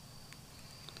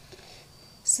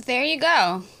 So there you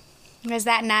go. Was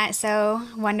that not so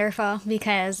wonderful?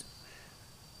 Because,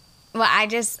 well, I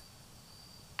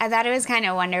thought it was kind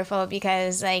of wonderful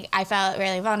because, I felt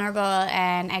really vulnerable,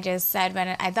 and I just said what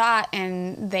I thought,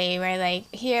 and they were like,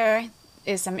 here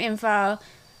is some info.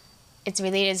 It's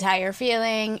related to how you're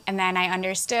feeling, and then I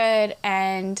understood,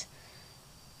 and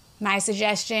my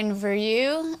suggestion for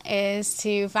you is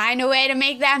to find a way to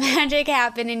make that magic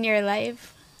happen in your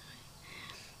life.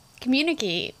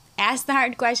 Communicate. Ask the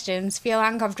hard questions, feel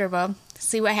uncomfortable,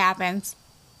 see what happens.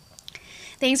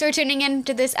 Thanks for tuning in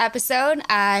to this episode.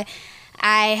 I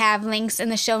have links in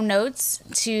the show notes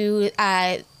to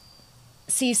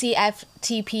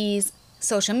CCFTP's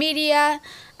social media.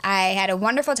 I had a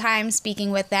wonderful time speaking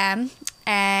with them,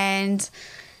 and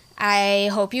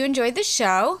I hope you enjoyed the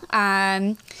show.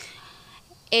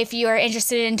 If you are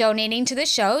interested in donating to the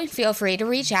show, feel free to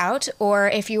reach out. Or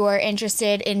if you are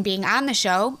interested in being on the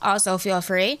show, also feel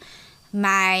free.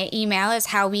 My email is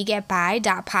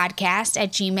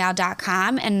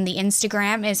howwegetby.podcast@gmail.com, and the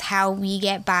Instagram is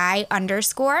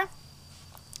howwegetby_.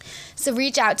 So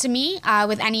reach out to me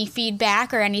with any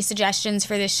feedback or any suggestions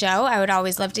for the show. I would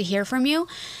always love to hear from you.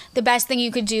 The best thing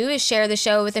you could do is share the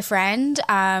show with a friend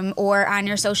or on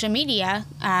your social media.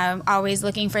 Always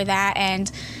looking for that.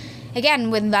 And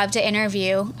again, would love to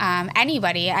interview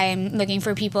anybody. I'm looking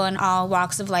for people in all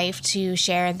walks of life to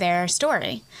share their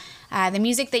story. The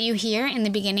music that you hear in the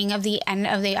beginning of the end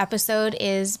of the episode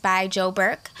is by Joe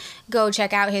Burke. Go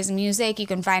check out his music. You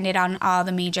can find it on all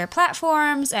the major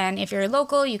platforms. And if you're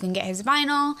local, you can get his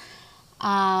vinyl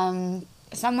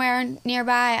somewhere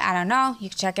nearby. I don't know. You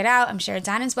can check it out. I'm sure it's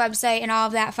on his website and all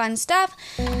of that fun stuff.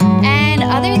 And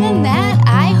other than that,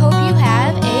 I